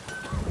back up.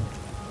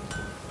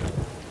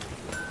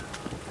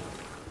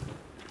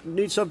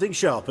 Need something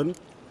sharpened?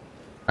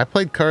 I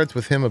played cards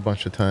with him a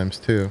bunch of times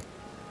too.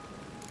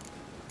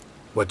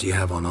 What do you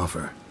have on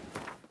offer?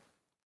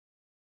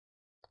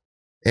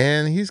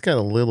 And he's got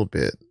a little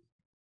bit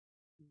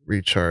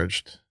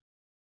recharged,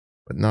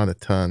 but not a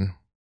ton.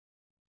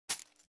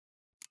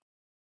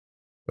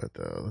 But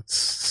let's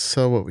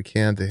sell what we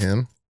can to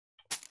him.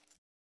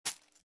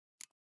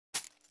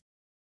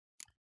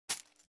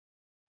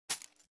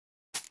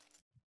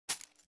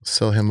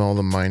 Sell him all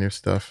the minor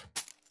stuff.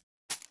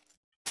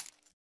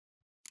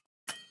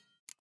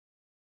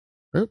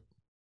 Oop.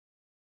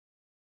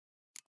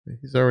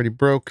 He's already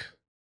broke.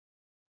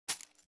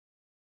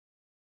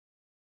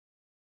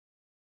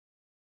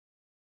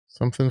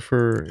 Something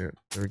for... Yeah,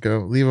 there we go.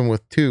 Leave him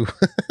with 2.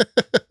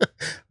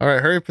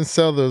 Alright, hurry up and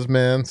sell those,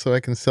 man, so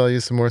I can sell you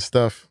some more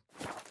stuff.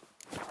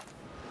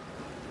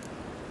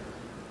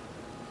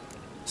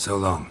 So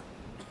long.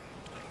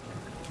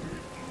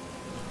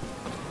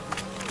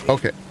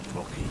 Okay.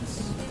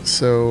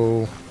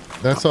 So,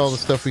 that's all the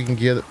stuff we can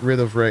get rid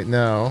of right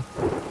now.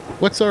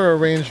 What's our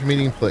arranged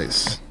meeting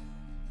place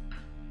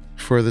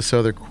for this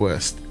other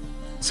quest?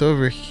 It's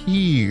over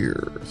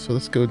here. So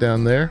let's go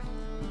down there.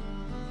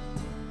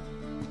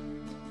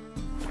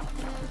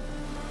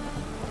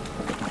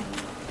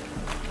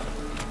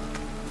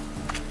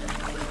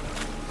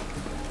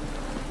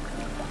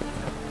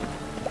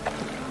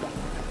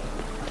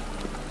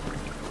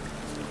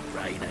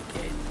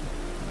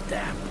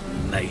 Damn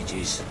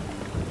mages.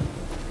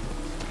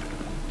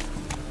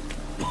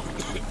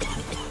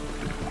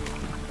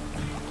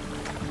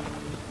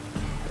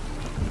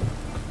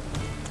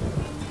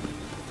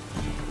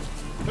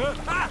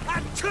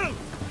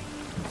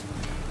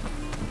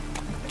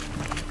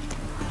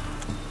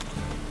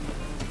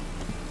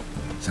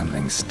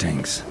 Something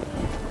stinks.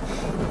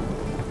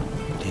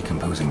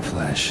 Decomposing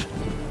flesh.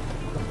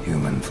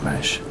 Human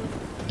flesh.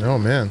 Oh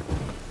man.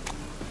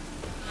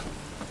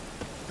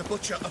 The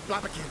butcher of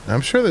Blaviken.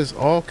 I'm sure there's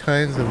all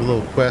kinds of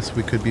little quests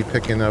we could be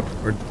picking up,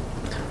 or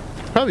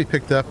probably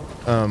picked up,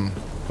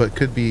 but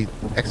could be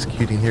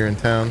executing here in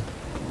town.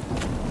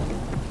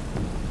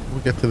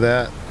 We'll get to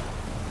that.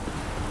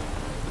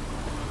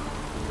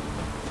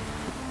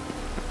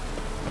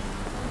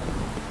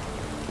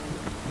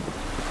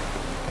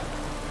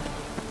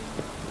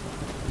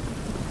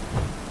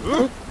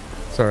 Oops,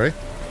 sorry.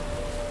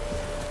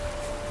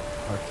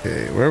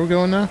 Okay, where are we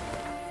going now?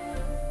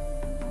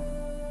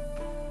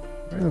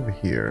 Right over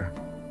here.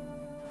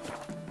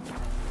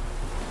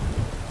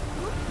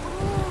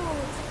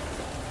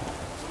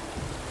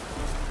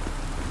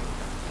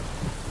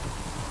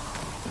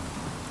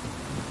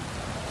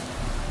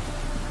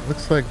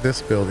 Looks like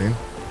this building.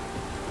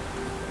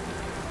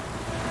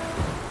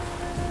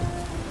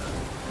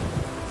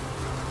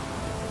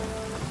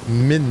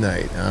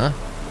 Midnight, huh?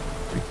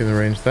 We can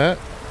arrange that.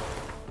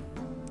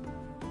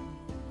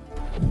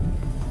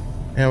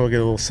 And we'll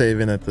get a little save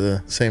in at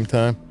the same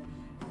time,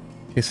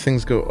 in case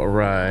things go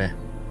awry.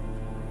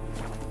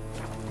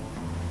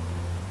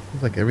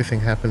 Seems like everything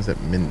happens at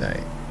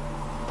midnight.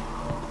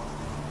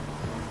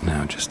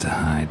 Now just to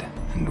hide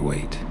and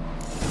wait.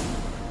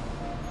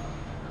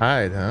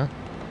 Hide, huh?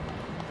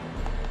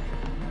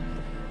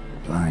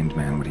 Blind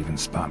man would even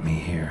spot me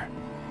here.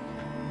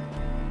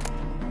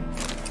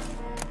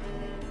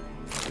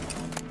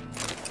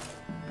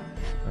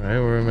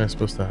 Alright, where am I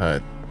supposed to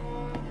hide?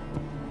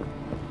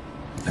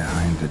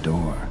 Behind the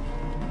door.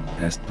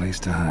 Best place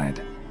to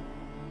hide.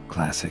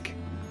 Classic.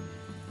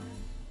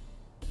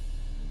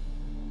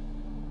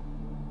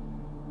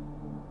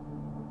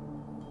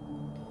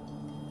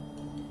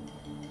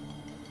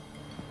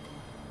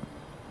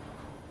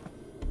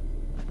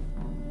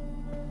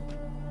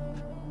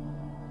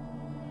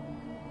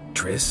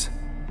 Triss?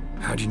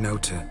 How'd you know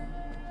to...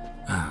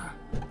 Ah,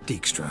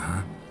 Dijkstra,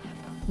 huh?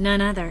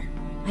 None other.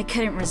 I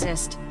couldn't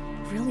resist.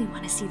 Really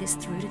want to see this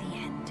through to the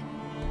end.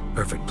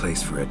 Perfect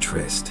place for a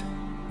tryst.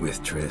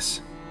 With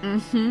Triss.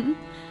 Mm-hmm.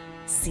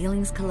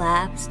 Ceilings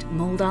collapsed,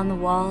 mold on the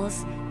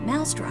walls,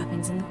 mouse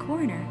droppings in the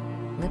corner.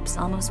 Lips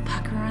almost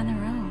pucker on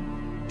their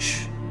own.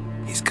 Shh.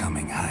 He's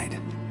coming. Hide.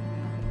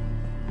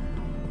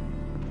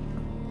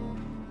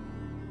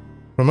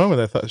 For a moment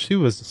I thought she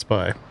was the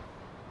spy.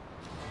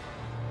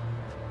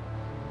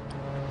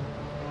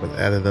 But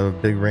added a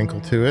big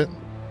wrinkle to it.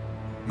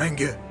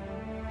 Menge.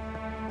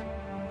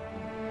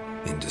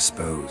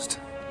 Indisposed.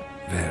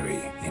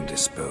 Very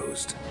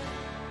indisposed.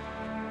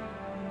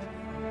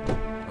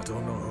 I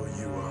don't know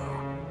who you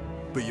are,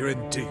 but you're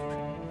in deep.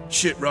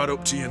 Shit right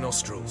up to your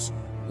nostrils.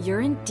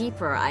 You're in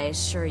deeper, I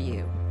assure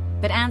you.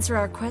 But answer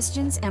our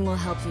questions and we'll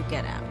help you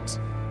get out.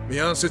 The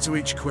answer to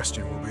each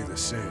question will be the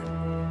same.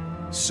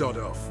 Sod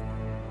off.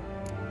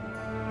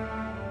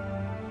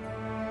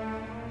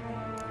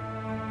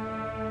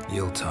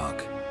 You'll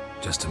talk.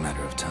 Just a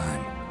matter of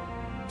time.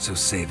 So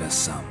save us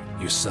some,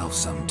 yourself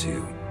some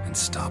too, and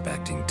stop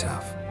acting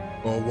tough.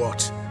 Or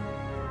what?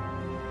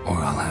 Or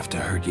I'll have to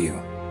hurt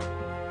you.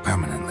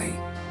 Permanently.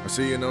 I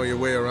see you know your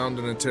way around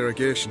an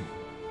interrogation.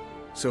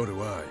 So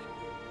do I.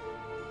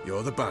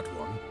 You're the bad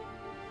one.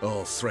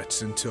 All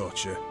threats and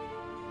torture.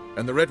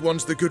 And the red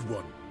one's the good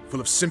one,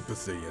 full of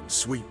sympathy and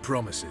sweet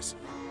promises.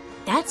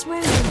 That's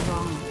where you're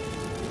wrong.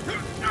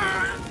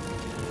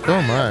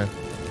 Oh my.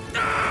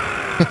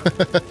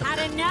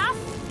 Had enough?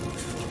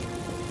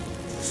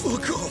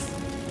 Fuck off!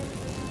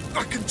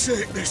 I can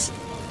take this.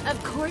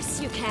 Of course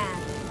you can.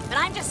 But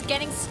I'm just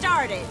getting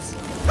started.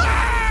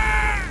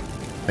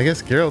 I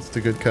guess Geralt's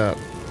the good cop.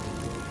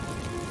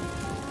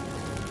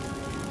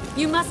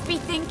 You must be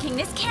thinking,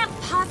 this can't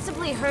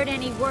possibly hurt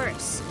any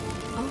worse.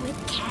 Oh, it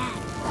can.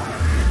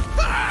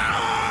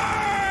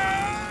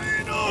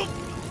 Enough!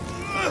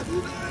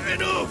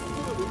 Enough!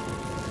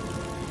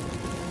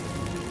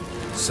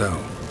 So,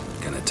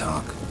 gonna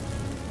talk?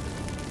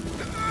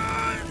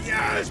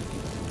 Yes!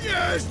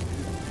 Yes!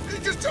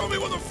 Just tell me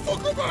what the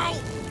fuck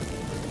about!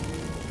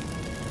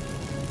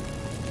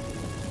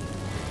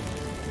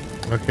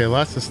 Okay,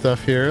 lots of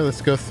stuff here.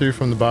 Let's go through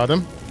from the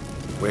bottom.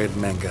 Where'd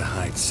Menge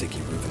hide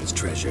Sicky Reuven's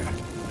treasure?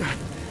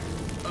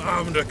 I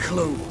haven't a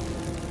clue.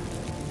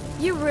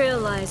 You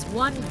realize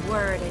one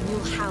word and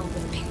you'll howl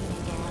in pain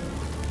again.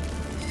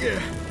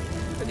 Yeah,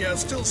 and yet I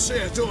still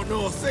say I don't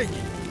know a thing.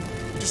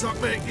 Does that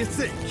make you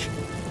think?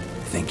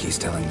 Think he's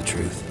telling the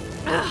truth?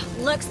 Ugh,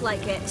 looks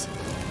like it.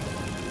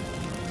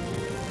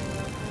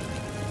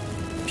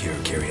 Pure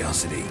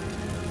curiosity.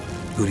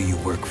 Who do you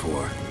work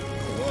for?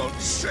 I won't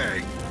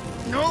say.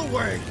 No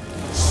way.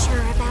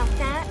 Sure about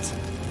that?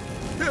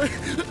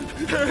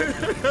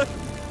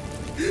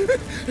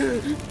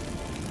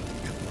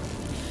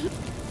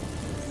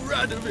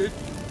 Radovid.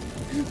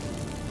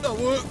 I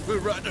work for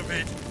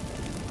Radovid.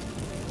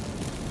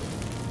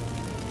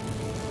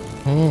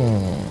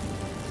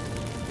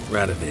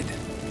 Radovid.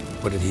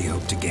 What did he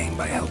hope to gain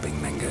by helping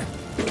Menga?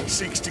 He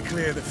seeks to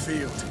clear the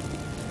field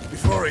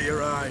before he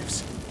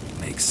arrives.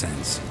 Makes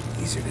sense.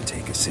 Easier to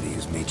take a city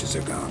whose mages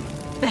are gone.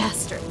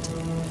 Bastard.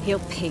 He'll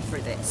pay for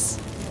this.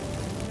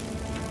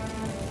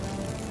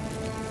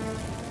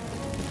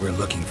 We're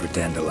looking for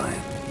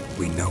Dandelion.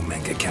 We know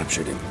Menga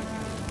captured him.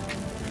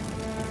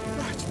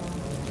 Right.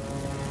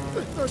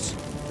 That's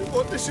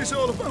what this is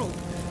all about.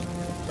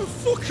 A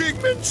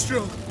fucking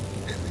minstrel.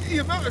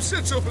 You might have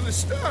said so from the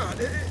start.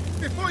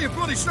 Before you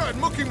bloody started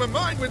mucking my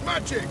mind with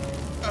magic.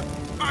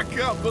 I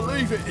can't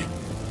believe it.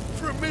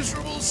 For a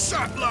miserable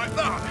sap like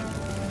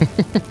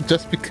that.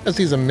 Just because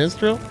he's a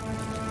minstrel?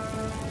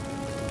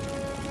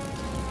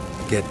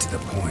 Get to the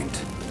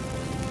point.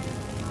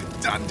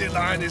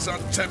 Dandelion is on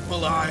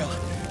Temple Isle,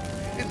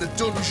 in the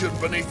dungeon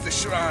beneath the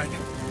shrine.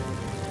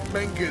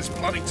 Menga's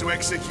planning to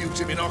execute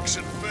him in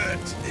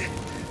Oxenfurt.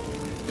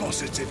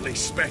 Positively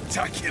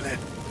spectacular.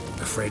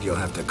 Afraid you'll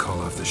have to call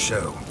off the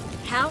show.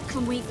 How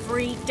can we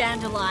free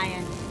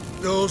Dandelion?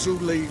 Those who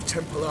leave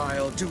Temple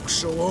Isle do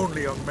so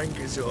only on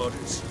Menga's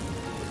orders.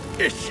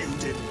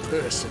 Issued in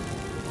person.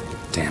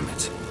 Damn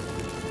it.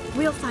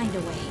 We'll find a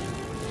way.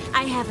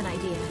 I have an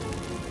idea.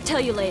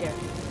 Tell you later.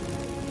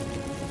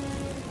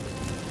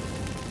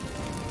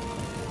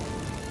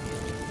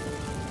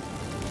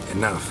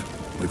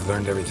 Enough. We've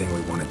learned everything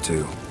we wanted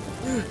to.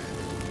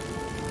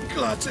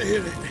 Glad to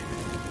hear it.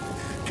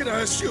 Can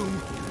I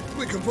assume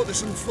we can put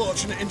this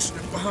unfortunate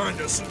incident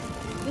behind us?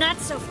 Not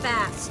so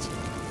fast.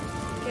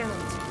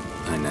 Geralt.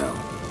 I know.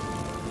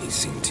 He's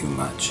seen too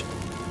much.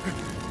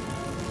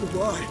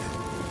 Why?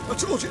 I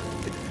told you.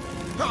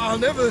 I'll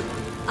never...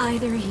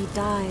 Either he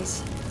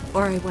dies,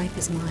 or I wipe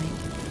his mind.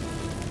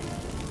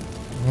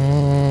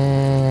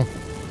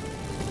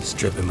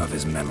 Strip him of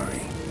his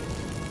memory.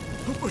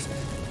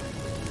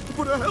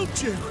 But I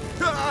helped you.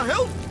 I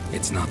helped.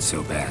 It's not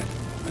so bad,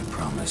 I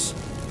promise.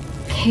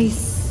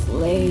 Peace,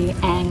 lay,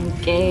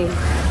 and gay.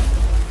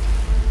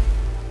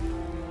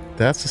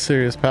 That's a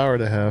serious power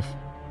to have.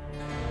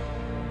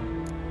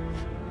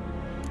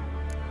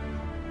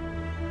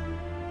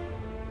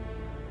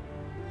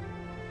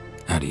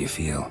 How do you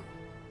feel?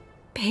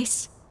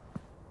 Base.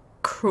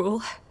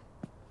 Cruel.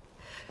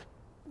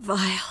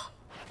 Vile.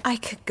 I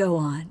could go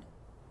on.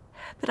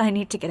 But I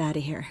need to get out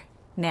of here.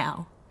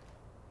 Now.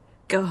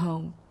 Go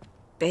home.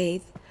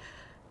 Bathe.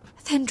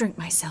 Then drink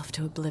myself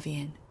to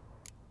oblivion.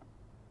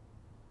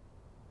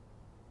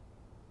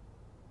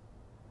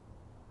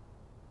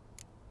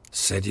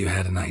 Said you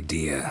had an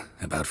idea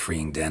about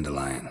freeing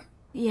Dandelion.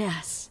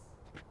 Yes.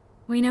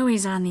 We know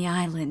he's on the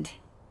island.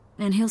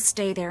 And he'll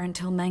stay there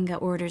until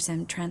Menga orders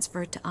him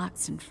transferred to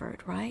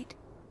Oxenfurt, right?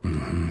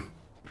 Mm-hmm.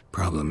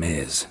 Problem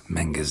is,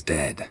 Menga's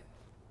dead.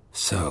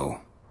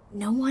 So...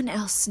 No one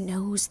else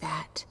knows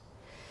that.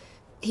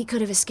 He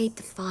could have escaped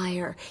the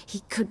fire.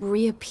 He could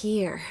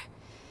reappear.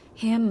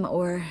 Him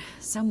or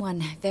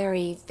someone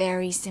very,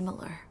 very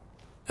similar.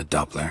 A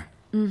Doppler?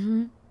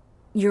 Mm-hmm.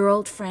 Your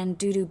old friend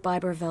Dudu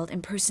Biberveld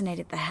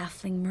impersonated the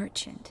halfling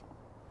merchant.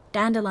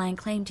 Dandelion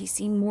claimed he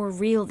seemed more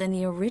real than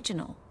the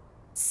original.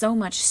 So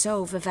much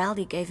so,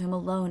 Vivaldi gave him a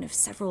loan of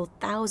several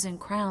thousand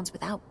crowns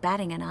without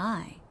batting an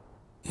eye.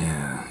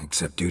 Yeah,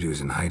 except Dudu's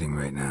in hiding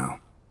right now.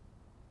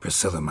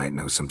 Priscilla might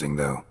know something,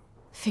 though.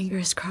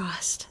 Fingers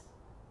crossed.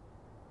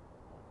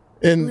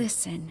 And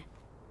listen,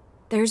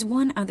 there's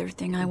one other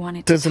thing I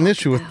wanted to talk about. There's an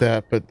issue with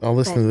that, but I'll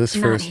listen to this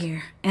first. Not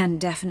here, and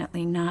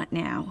definitely not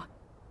now.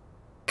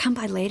 Come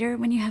by later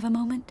when you have a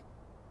moment.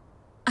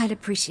 I'd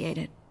appreciate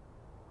it.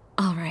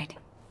 All right.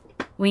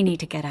 We need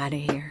to get out of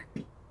here.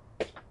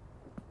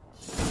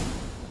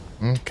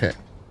 Okay.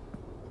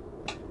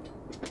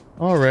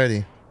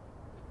 Alrighty.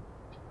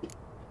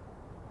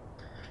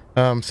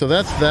 So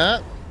that's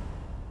that.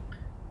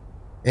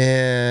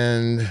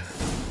 And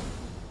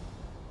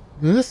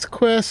this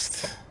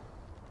quest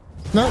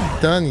is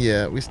not done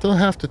yet. We still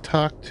have to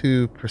talk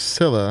to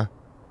Priscilla.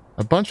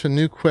 A bunch of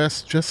new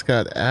quests just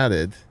got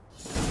added.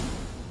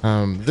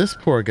 This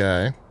poor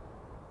guy.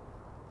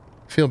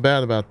 Feel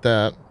bad about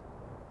that.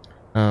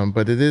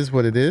 But it is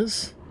what it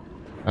is.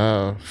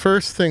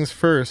 First things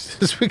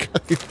first is we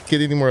gotta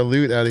get any more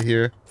loot out of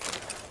here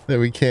that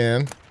we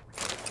can.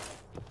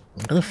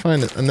 I'm gonna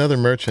find another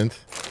merchant.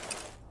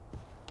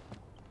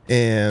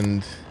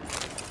 And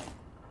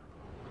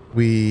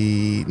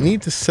we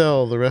need to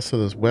sell the rest of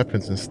those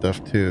weapons and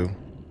stuff too.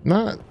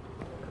 Not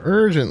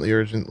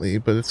urgently,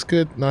 but it's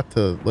good not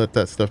to let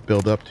that stuff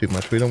build up too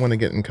much. We don't want to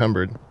get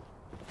encumbered.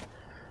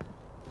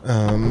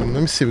 Let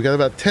me see, we got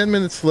about 10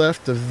 minutes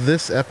left of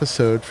this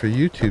episode for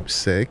YouTube's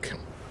sake.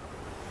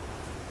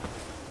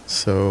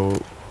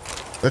 So,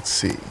 let's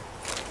see.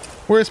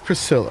 Where's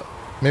Priscilla?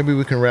 Maybe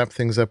we can wrap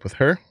things up with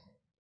her.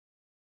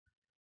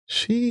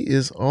 She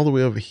is all the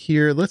way over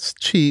here. Let's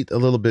cheat a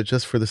little bit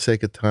just for the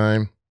sake of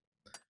time.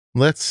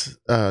 Let's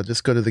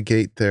just go to the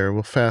gate there.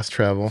 We'll fast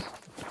travel.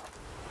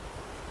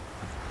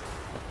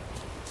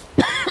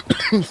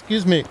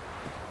 Excuse me.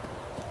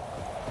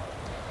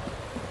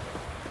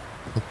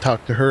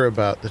 talk to her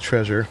about the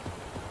treasure.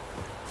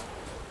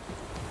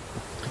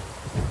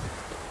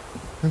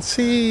 And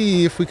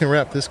see if we can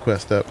wrap this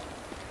quest up.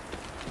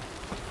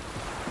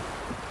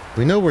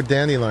 We know where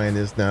Dandelion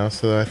is now,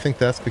 so I think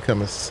that's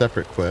become a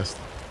separate quest.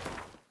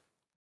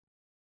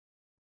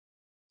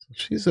 So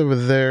she's over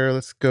there.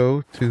 Let's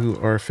go to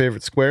our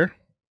favorite square,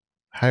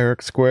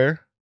 Hierarch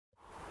Square.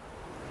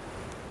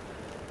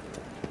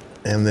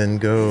 And then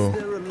go.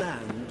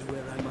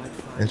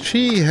 And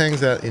she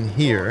hangs out in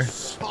here.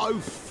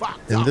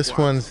 And this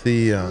one's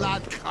the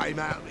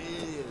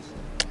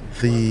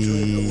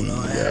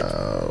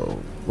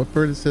what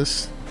bird is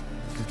this?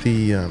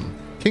 The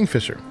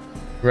kingfisher.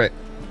 Right.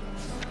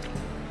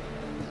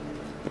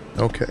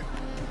 Okay.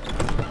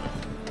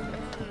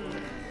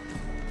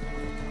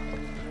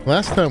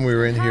 Last time we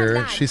were in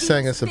here, she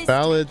sang us a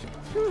ballad,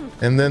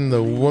 and then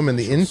the woman,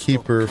 the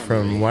innkeeper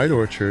from White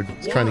Orchard,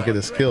 is trying to get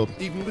us killed.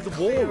 Even with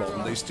the war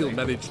on, they still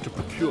managed to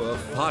procure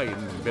fine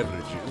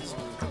beverages.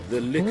 The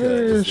liquor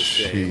is the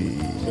same,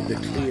 but the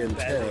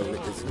clientele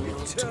is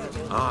not.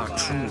 Ah,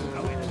 true.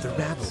 The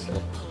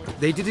rabble.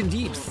 They did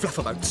indeed fluff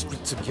about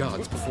streets and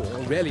yards before,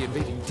 rarely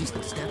invading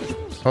decent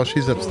establishments. Oh,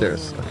 she's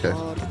upstairs. Okay.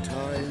 Hard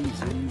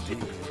times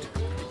indeed.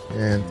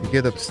 And to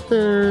get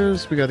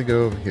upstairs, we got to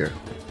go over here.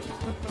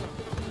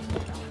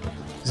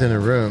 She's in a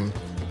room.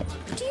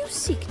 Do you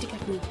seek to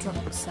get me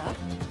drunk, sir?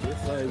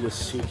 If I was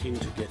seeking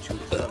to get you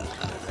drunk,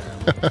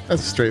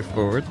 That's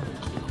straightforward.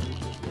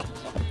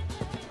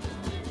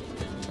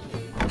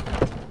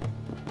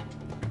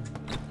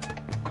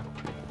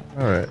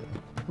 Alright,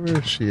 where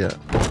is she at?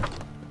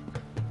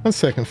 1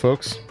 second,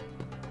 folks.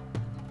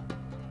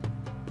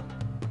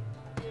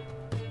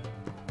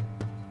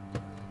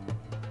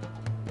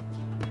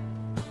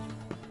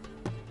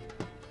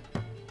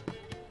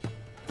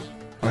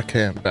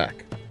 Okay, I'm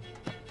back.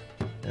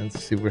 And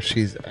let's see where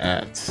she's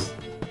at.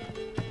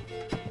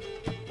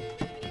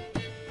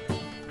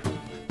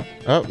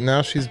 Oh,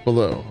 now she's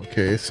below.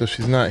 Okay, so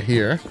she's not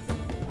here.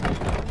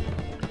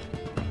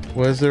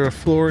 Was there a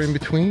floor in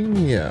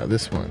between? Yeah,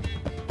 this one.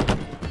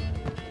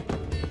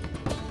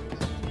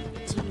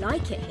 Do you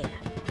like it here?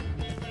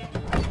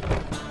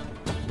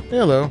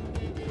 Hello.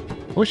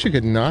 I wish you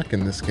could knock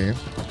in this game.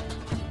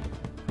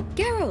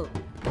 Geralt!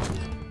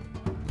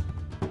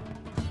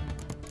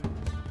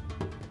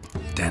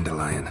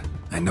 Dandelion.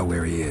 I know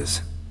where he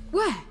is.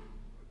 Where?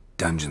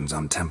 Dungeons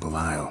on Temple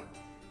Isle.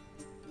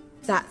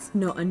 That's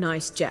not a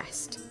nice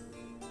jest.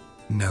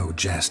 No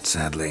jest,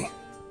 sadly.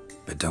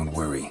 But don't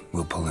worry,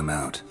 we'll pull him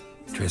out.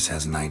 Triss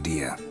has an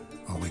idea.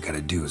 All we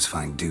gotta do is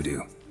find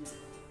Dudu.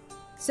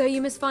 So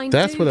you must find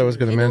That's what I was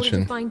going gonna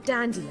mention. to find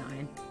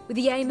Dandelion, with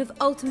the aim of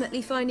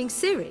ultimately finding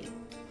Ciri.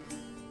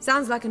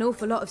 Sounds like an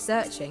awful lot of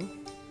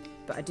searching,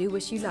 but I do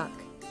wish you luck.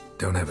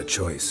 Don't have a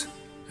choice.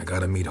 I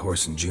gotta meet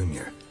Horson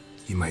Jr.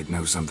 He might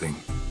know something.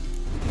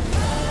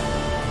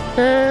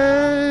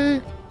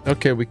 Hey!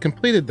 Okay, we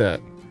completed that.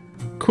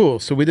 Cool,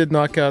 so we did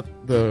knock out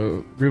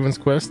the Reuven's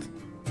quest.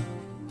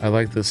 I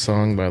like this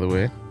song, by the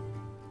way.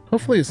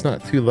 Hopefully it's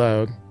not too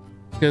loud.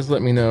 You guys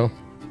let me know.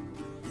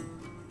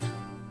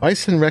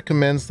 Bison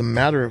recommends the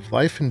Matter of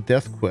Life and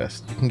Death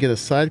quest. You can get a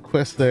side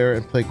quest there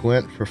and play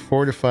Gwent for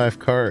 4 to 5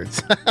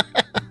 cards.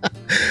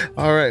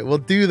 Alright, we'll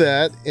do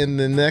that in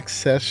the next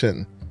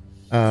session.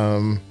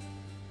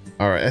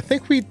 Alright, I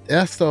think we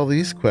asked all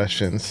these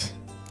questions.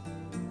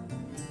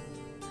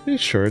 Pretty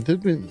sure,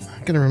 did we?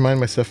 I'm gonna remind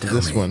myself of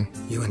this one.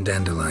 You and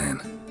Dandelion,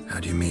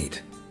 how'd you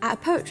meet? At a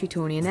poetry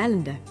tourney in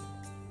Ellender.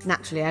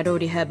 Naturally, I'd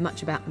already heard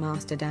much about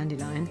Master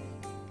Dandelion.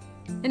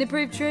 And it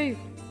proved true.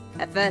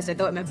 At first, I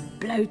thought him a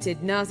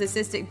bloated,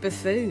 narcissistic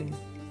buffoon.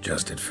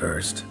 Just at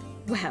first.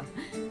 Well,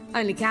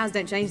 only cows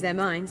don't change their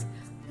minds.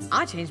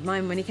 I changed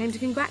mine when he came to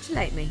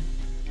congratulate me.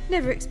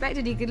 Never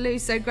expected he could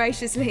lose so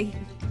graciously.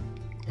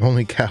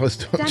 Only cows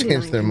don't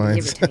change their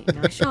minds.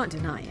 Irritating, I shan't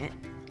deny it.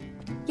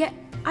 Yet,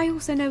 I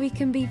also know he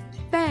can be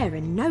fair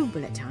and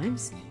noble at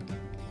times.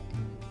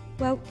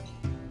 Well,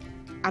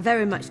 I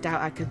very much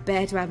doubt I could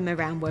bear to have him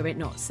around were it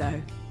not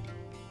so.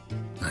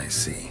 I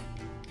see.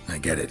 I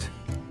get it.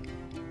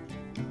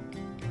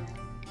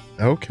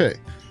 Okay.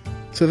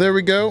 So there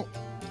we go.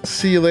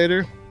 See you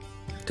later.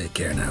 Take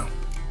care now.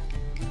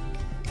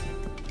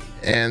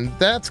 And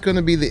that's going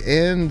to be the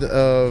end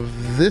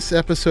of this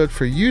episode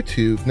for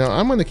YouTube. Now,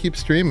 I'm going to keep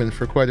streaming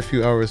for quite a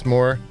few hours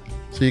more.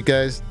 So you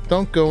guys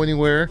don't go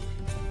anywhere.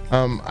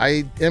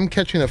 I am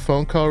catching a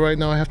phone call right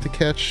now I have to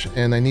catch,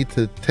 and I need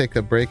to take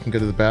a break and go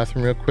to the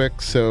bathroom real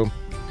quick. So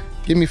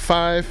give me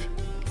 5,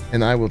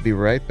 and I will be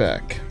right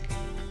back.